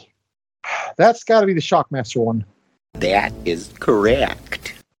 93. That's got to be the Shockmaster one. That is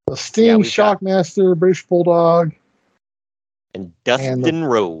correct. The Sting, Shockmaster, British Bulldog, and Dustin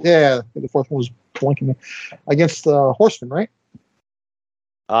Rhodes. Yeah, the fourth one was blanking me. Against Horseman, right?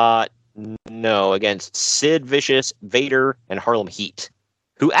 No, against Sid Vicious, Vader, and Harlem Heat,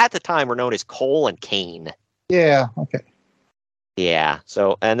 who at the time were known as Cole and Kane. Yeah, okay. Yeah,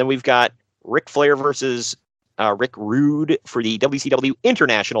 so, and then we've got Ric Flair versus Rick Rude for the WCW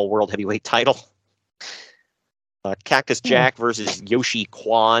International World Heavyweight title. Cactus Jack versus Yoshi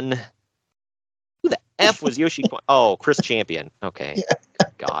Kwan. Who the F was Yoshi Kwan? Oh, Chris Champion. Okay. Yeah.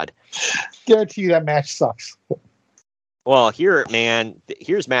 God. Guarantee you that match sucks. Well, here's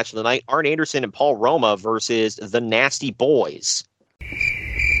match of the night. Arn Anderson and Paul Roma versus the Nasty Boys.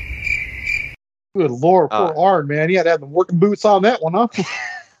 Good Lord, poor Arn, man. He had to have the working boots on that one, huh?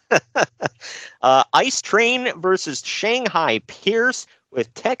 Ice Train versus Shanghai Pierce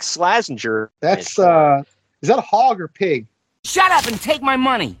with Tex Slazenger. That's is that a hog or pig? Shut up and take my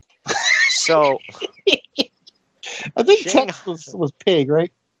money. So I think Tex was pig,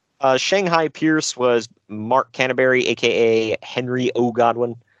 right? Shanghai Pierce was Mark Canterbury, aka Henry O.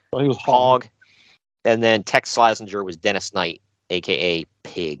 Godwin. Well, he was hog. And then Tex Slazenger was Dennis Knight, aka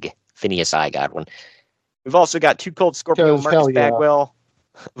Pig, Phineas I. Godwin. We've also got Too Cold Scorpio, Marcus Bagwell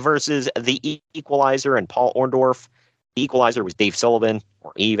versus the Equalizer and Paul Orndorff. The Equalizer was Dave Sullivan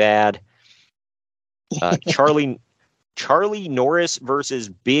or Evad. Charlie Norris versus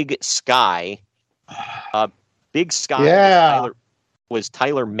Big Sky. Big Sky was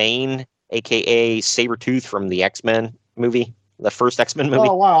Tyler Mane, a.k.a. Sabretooth from the X-Men movie, the first X-Men movie.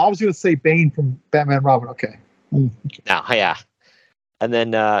 Oh, wow. I was going to say Bane from Batman Robin. Okay. Now, yeah. And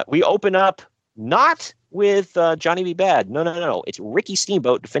then we open up Not with Johnny B. Bad. No. It's Ricky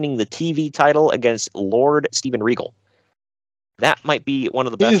Steamboat defending the TV title against Lord Steven Regal. That might be one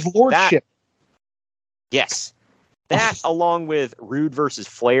of the best. His lordship. Yes. That, along with Rude versus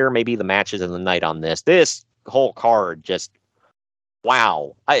Flair, maybe the matches of the night on this. This whole card just,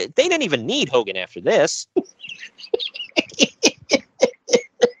 wow. They didn't even need Hogan after this.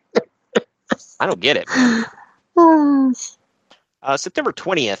 I don't get it, man. September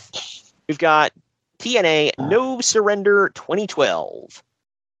 20th, we've got TNA No Surrender 2012.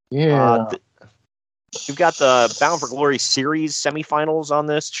 Yeah. We've got the Bound for Glory series semifinals on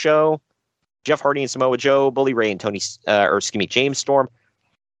this show. Jeff Hardy and Samoa Joe, Bully Ray and James Storm.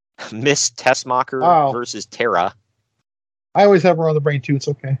 Miss Tessmacher versus Tara. I always have her on the brain too. It's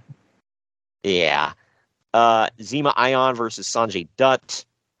okay. Yeah. Zema Ion versus Sanjay Dutt.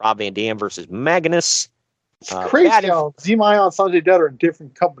 Rob Van Dam versus Magnus. It's crazy how Zema Ion and Sanjay Dutt are in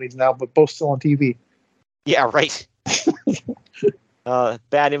different companies now, but both still on TV. Yeah, right.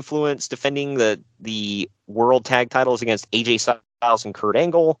 Bad Influence defending the World Tag Titles against AJ Styles and Kurt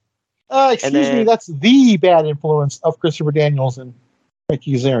Angle. Excuse me, that's the Bad Influence of Christopher Daniels and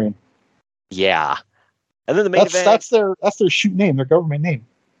Mickey Kazarian. Yeah. And then the main event. That's their shoot name, their government name.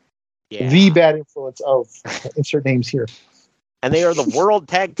 Yeah. The Bad Influence of insert names here. And they are the World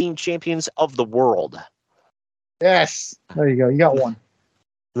Tag Team Champions of the world. Yes. There you go. You got one.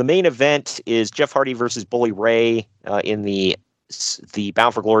 The main event is Jeff Hardy versus Bully Ray in the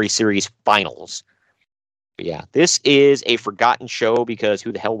Bound for Glory series finals. Yeah, this is a forgotten show because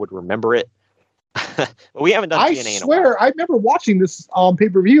who the hell would remember it? We haven't done TNA in a while. I swear, I remember watching this on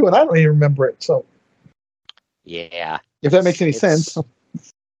pay-per-view, and I don't even remember it. So, yeah, if that makes any sense.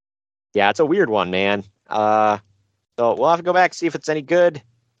 Yeah, it's a weird one, man. So we'll have to go back and see if it's any good.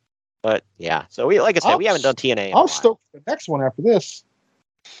 But yeah, so we haven't done TNA. I'm stoked for the next one after this.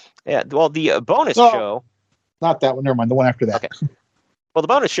 Yeah, well, the bonus show. Not that one. Never mind. The one after that. Okay. Well, the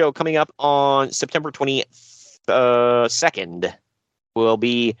bonus show coming up on September 22nd will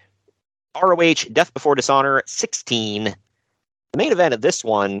be ROH Death Before Dishonor 16. The main event of this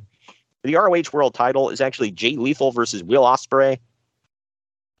one, the ROH World Title, is actually Jay Lethal versus Will Ospreay.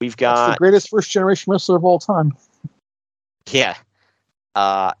 We've got that's the greatest first generation wrestler of all time. Yeah,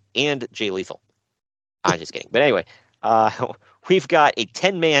 and Jay Lethal. I'm just kidding, but anyway, we've got a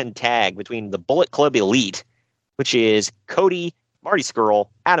 10-man tag between the Bullet Club Elite, which is Cody, Marty Scurll,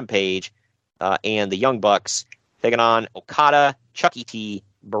 Adam Page, and the Young Bucks, taking on Okada, Chucky T,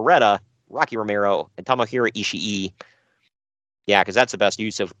 Beretta, Rocky Romero, and Tomohiro Ishii. Yeah, because that's the best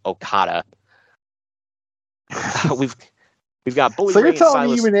use of Okada. We've got Bully Ray and Silas. So you're telling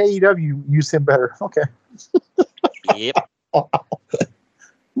me even AEW use him better? Okay. Yep.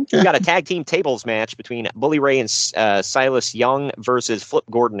 We've got a tag team tables match between Bully Ray and Silas Young versus Flip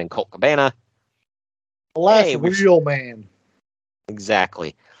Gordon and Colt Cabana. Real man.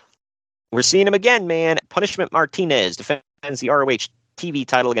 Exactly. We're seeing him again, man. Punishment Martinez defends the ROH TV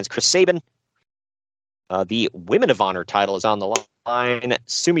title against Chris Sabin. The Women of Honor title is on the line.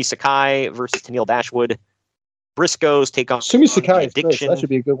 Sumi Sakai versus Tenille Dashwood. Briscoes take on Sumi Sakai. Addiction. That should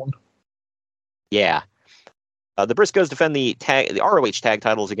be a good one. Yeah. The Briscoes defend the ROH tag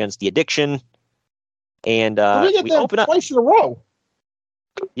titles against the Addiction. And we open up twice in a row.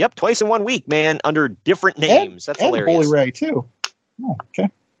 Yep, twice in 1 week, man, under different names. That's hilarious. And Bully Ray, too. Oh, okay.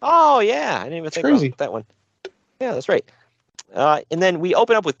 Oh, yeah. I didn't even think about that one. Yeah, that's right. And then we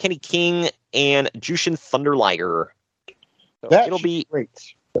open up with Kenny King and Jushin Thunder Liger. So it'll be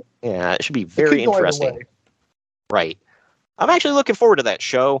great. Yeah, it should be very interesting. Right. I'm actually looking forward to that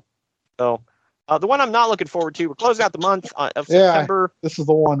show. So the one I'm not looking forward to, we're closing out the month of September. This is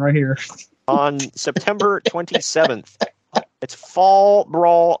the one right here. On September 27th. It's Fall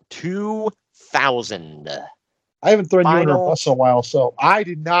Brawl 2000. I haven't thrown you under a bus in a while, so I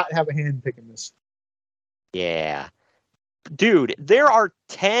did not have a hand in picking this. Yeah. Dude, there are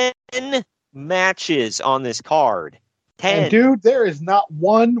 10 matches on this card. 10. And dude, there is not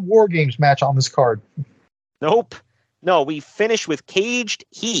one War Games match on this card. Nope. No, we finish with Caged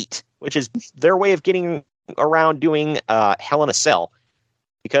Heat, which is their way of getting around doing Hell in a Cell,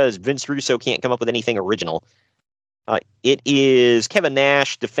 because Vince Russo can't come up with anything original. It is Kevin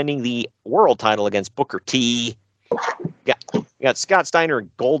Nash defending the world title against Booker T. We got Scott Steiner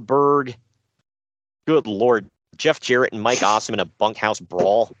and Goldberg. Good Lord. Jeff Jarrett and Mike Awesome in a bunkhouse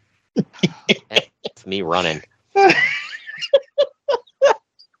brawl. That's me running.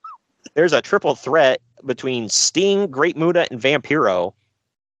 There's a triple threat between Sting, Great Muta, and Vampiro.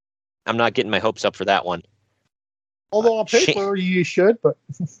 I'm not getting my hopes up for that one. Although on paper you should, but...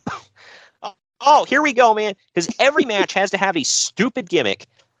 Oh, here we go, man. Because every match has to have a stupid gimmick.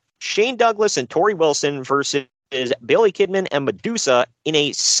 Shane Douglas and Tori Wilson versus Billy Kidman and Medusa in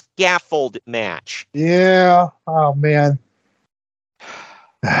a scaffold match. Yeah. Oh, man.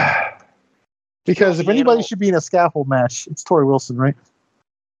 Because if anybody should be in a scaffold match, it's Tori Wilson, right?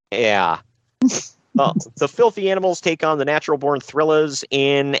 Yeah. The Filthy Animals take on the Natural Born Thrillers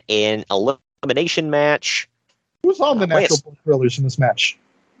in an elimination match. Who's on the Natural Born Thrillers in this match?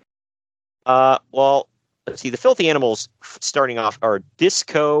 Well, let's see. The Filthy Animals starting off are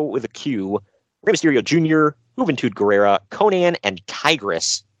Disco with a Q, Rey Mysterio Jr., Juventud Guerrera, Conan, and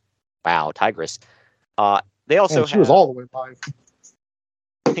Tigress. Wow, Tigress. They also she was all the way live.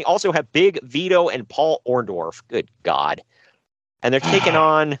 They also have Big Vito and Paul Orndorff. Good God. And they're taking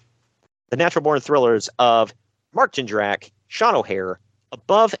on the Natural Born Thrillers of Mark Jindrak, Sean O'Hare,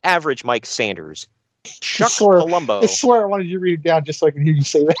 Above Average Mike Sanders, Chuck Palumbo. I swear I wanted you to read it down just so I can hear you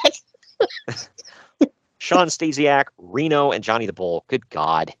say that. Sean Stasiak, Reno, and Johnny the Bull. Good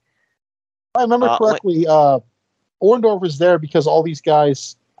God. If I remember correctly, Orndorff was there because all these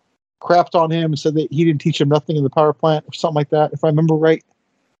guys crapped on him and said that he didn't teach them nothing in the power plant or something like that, if I remember right.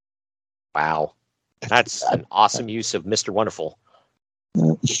 Wow. That's an awesome use of Mr. Wonderful.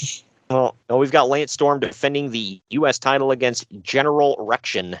 Well, we've got Lance Storm defending the U.S. title against General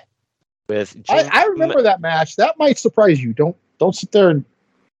Rection. I remember that match. That might surprise you. Don't sit there and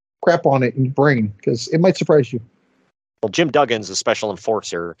crap on it in your brain, because it might surprise you. Well, Jim Duggan's a special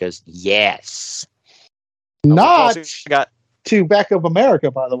enforcer, because yes. Not to Back of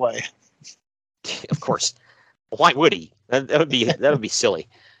America, by the way. Of course. Why would he? That would be silly.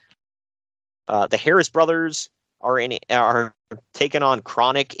 The Harris brothers are taking on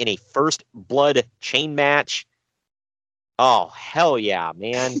Chronic in a first blood chain match. Oh, hell yeah,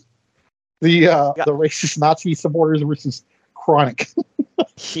 man. The racist Nazi supporters versus Chronic.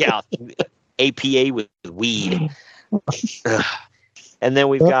 Yeah. APA with weed. And then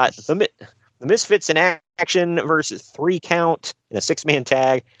we've got the Misfits in Action versus 3 Count in a 6-man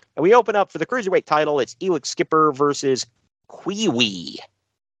tag. And we open up for the Cruiserweight title. It's Elix Skipper versus Kwee-Wee.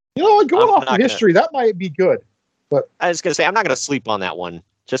 You know, going off the history, that might be good. But I was going to say, I'm not going to sleep on that one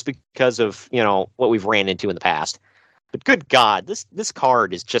just because of, what we've ran into in the past. But good God, this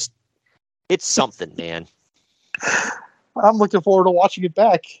card is just, it's something, man. I'm looking forward to watching it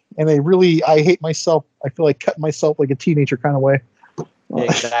back. And I hate myself. I feel like cutting myself like a teenager kind of way. Yeah,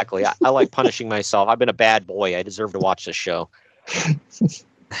 exactly. I like punishing myself. I've been a bad boy. I deserve to watch this show.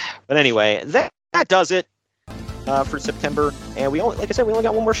 But anyway, that does it for September. And we only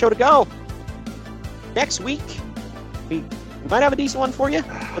got one more show to go. Next week, we might have a decent one for you.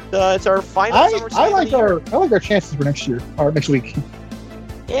 But it's our final. I like our chances for next year or next week.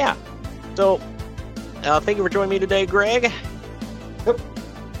 Yeah. So, thank you for joining me today, Greg. Yep.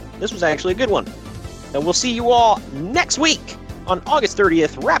 This was actually a good one. And we'll see you all next week on August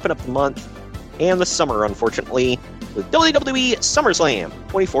 30th, wrapping up the month and the summer, unfortunately, with WWE SummerSlam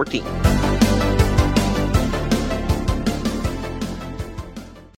 2014.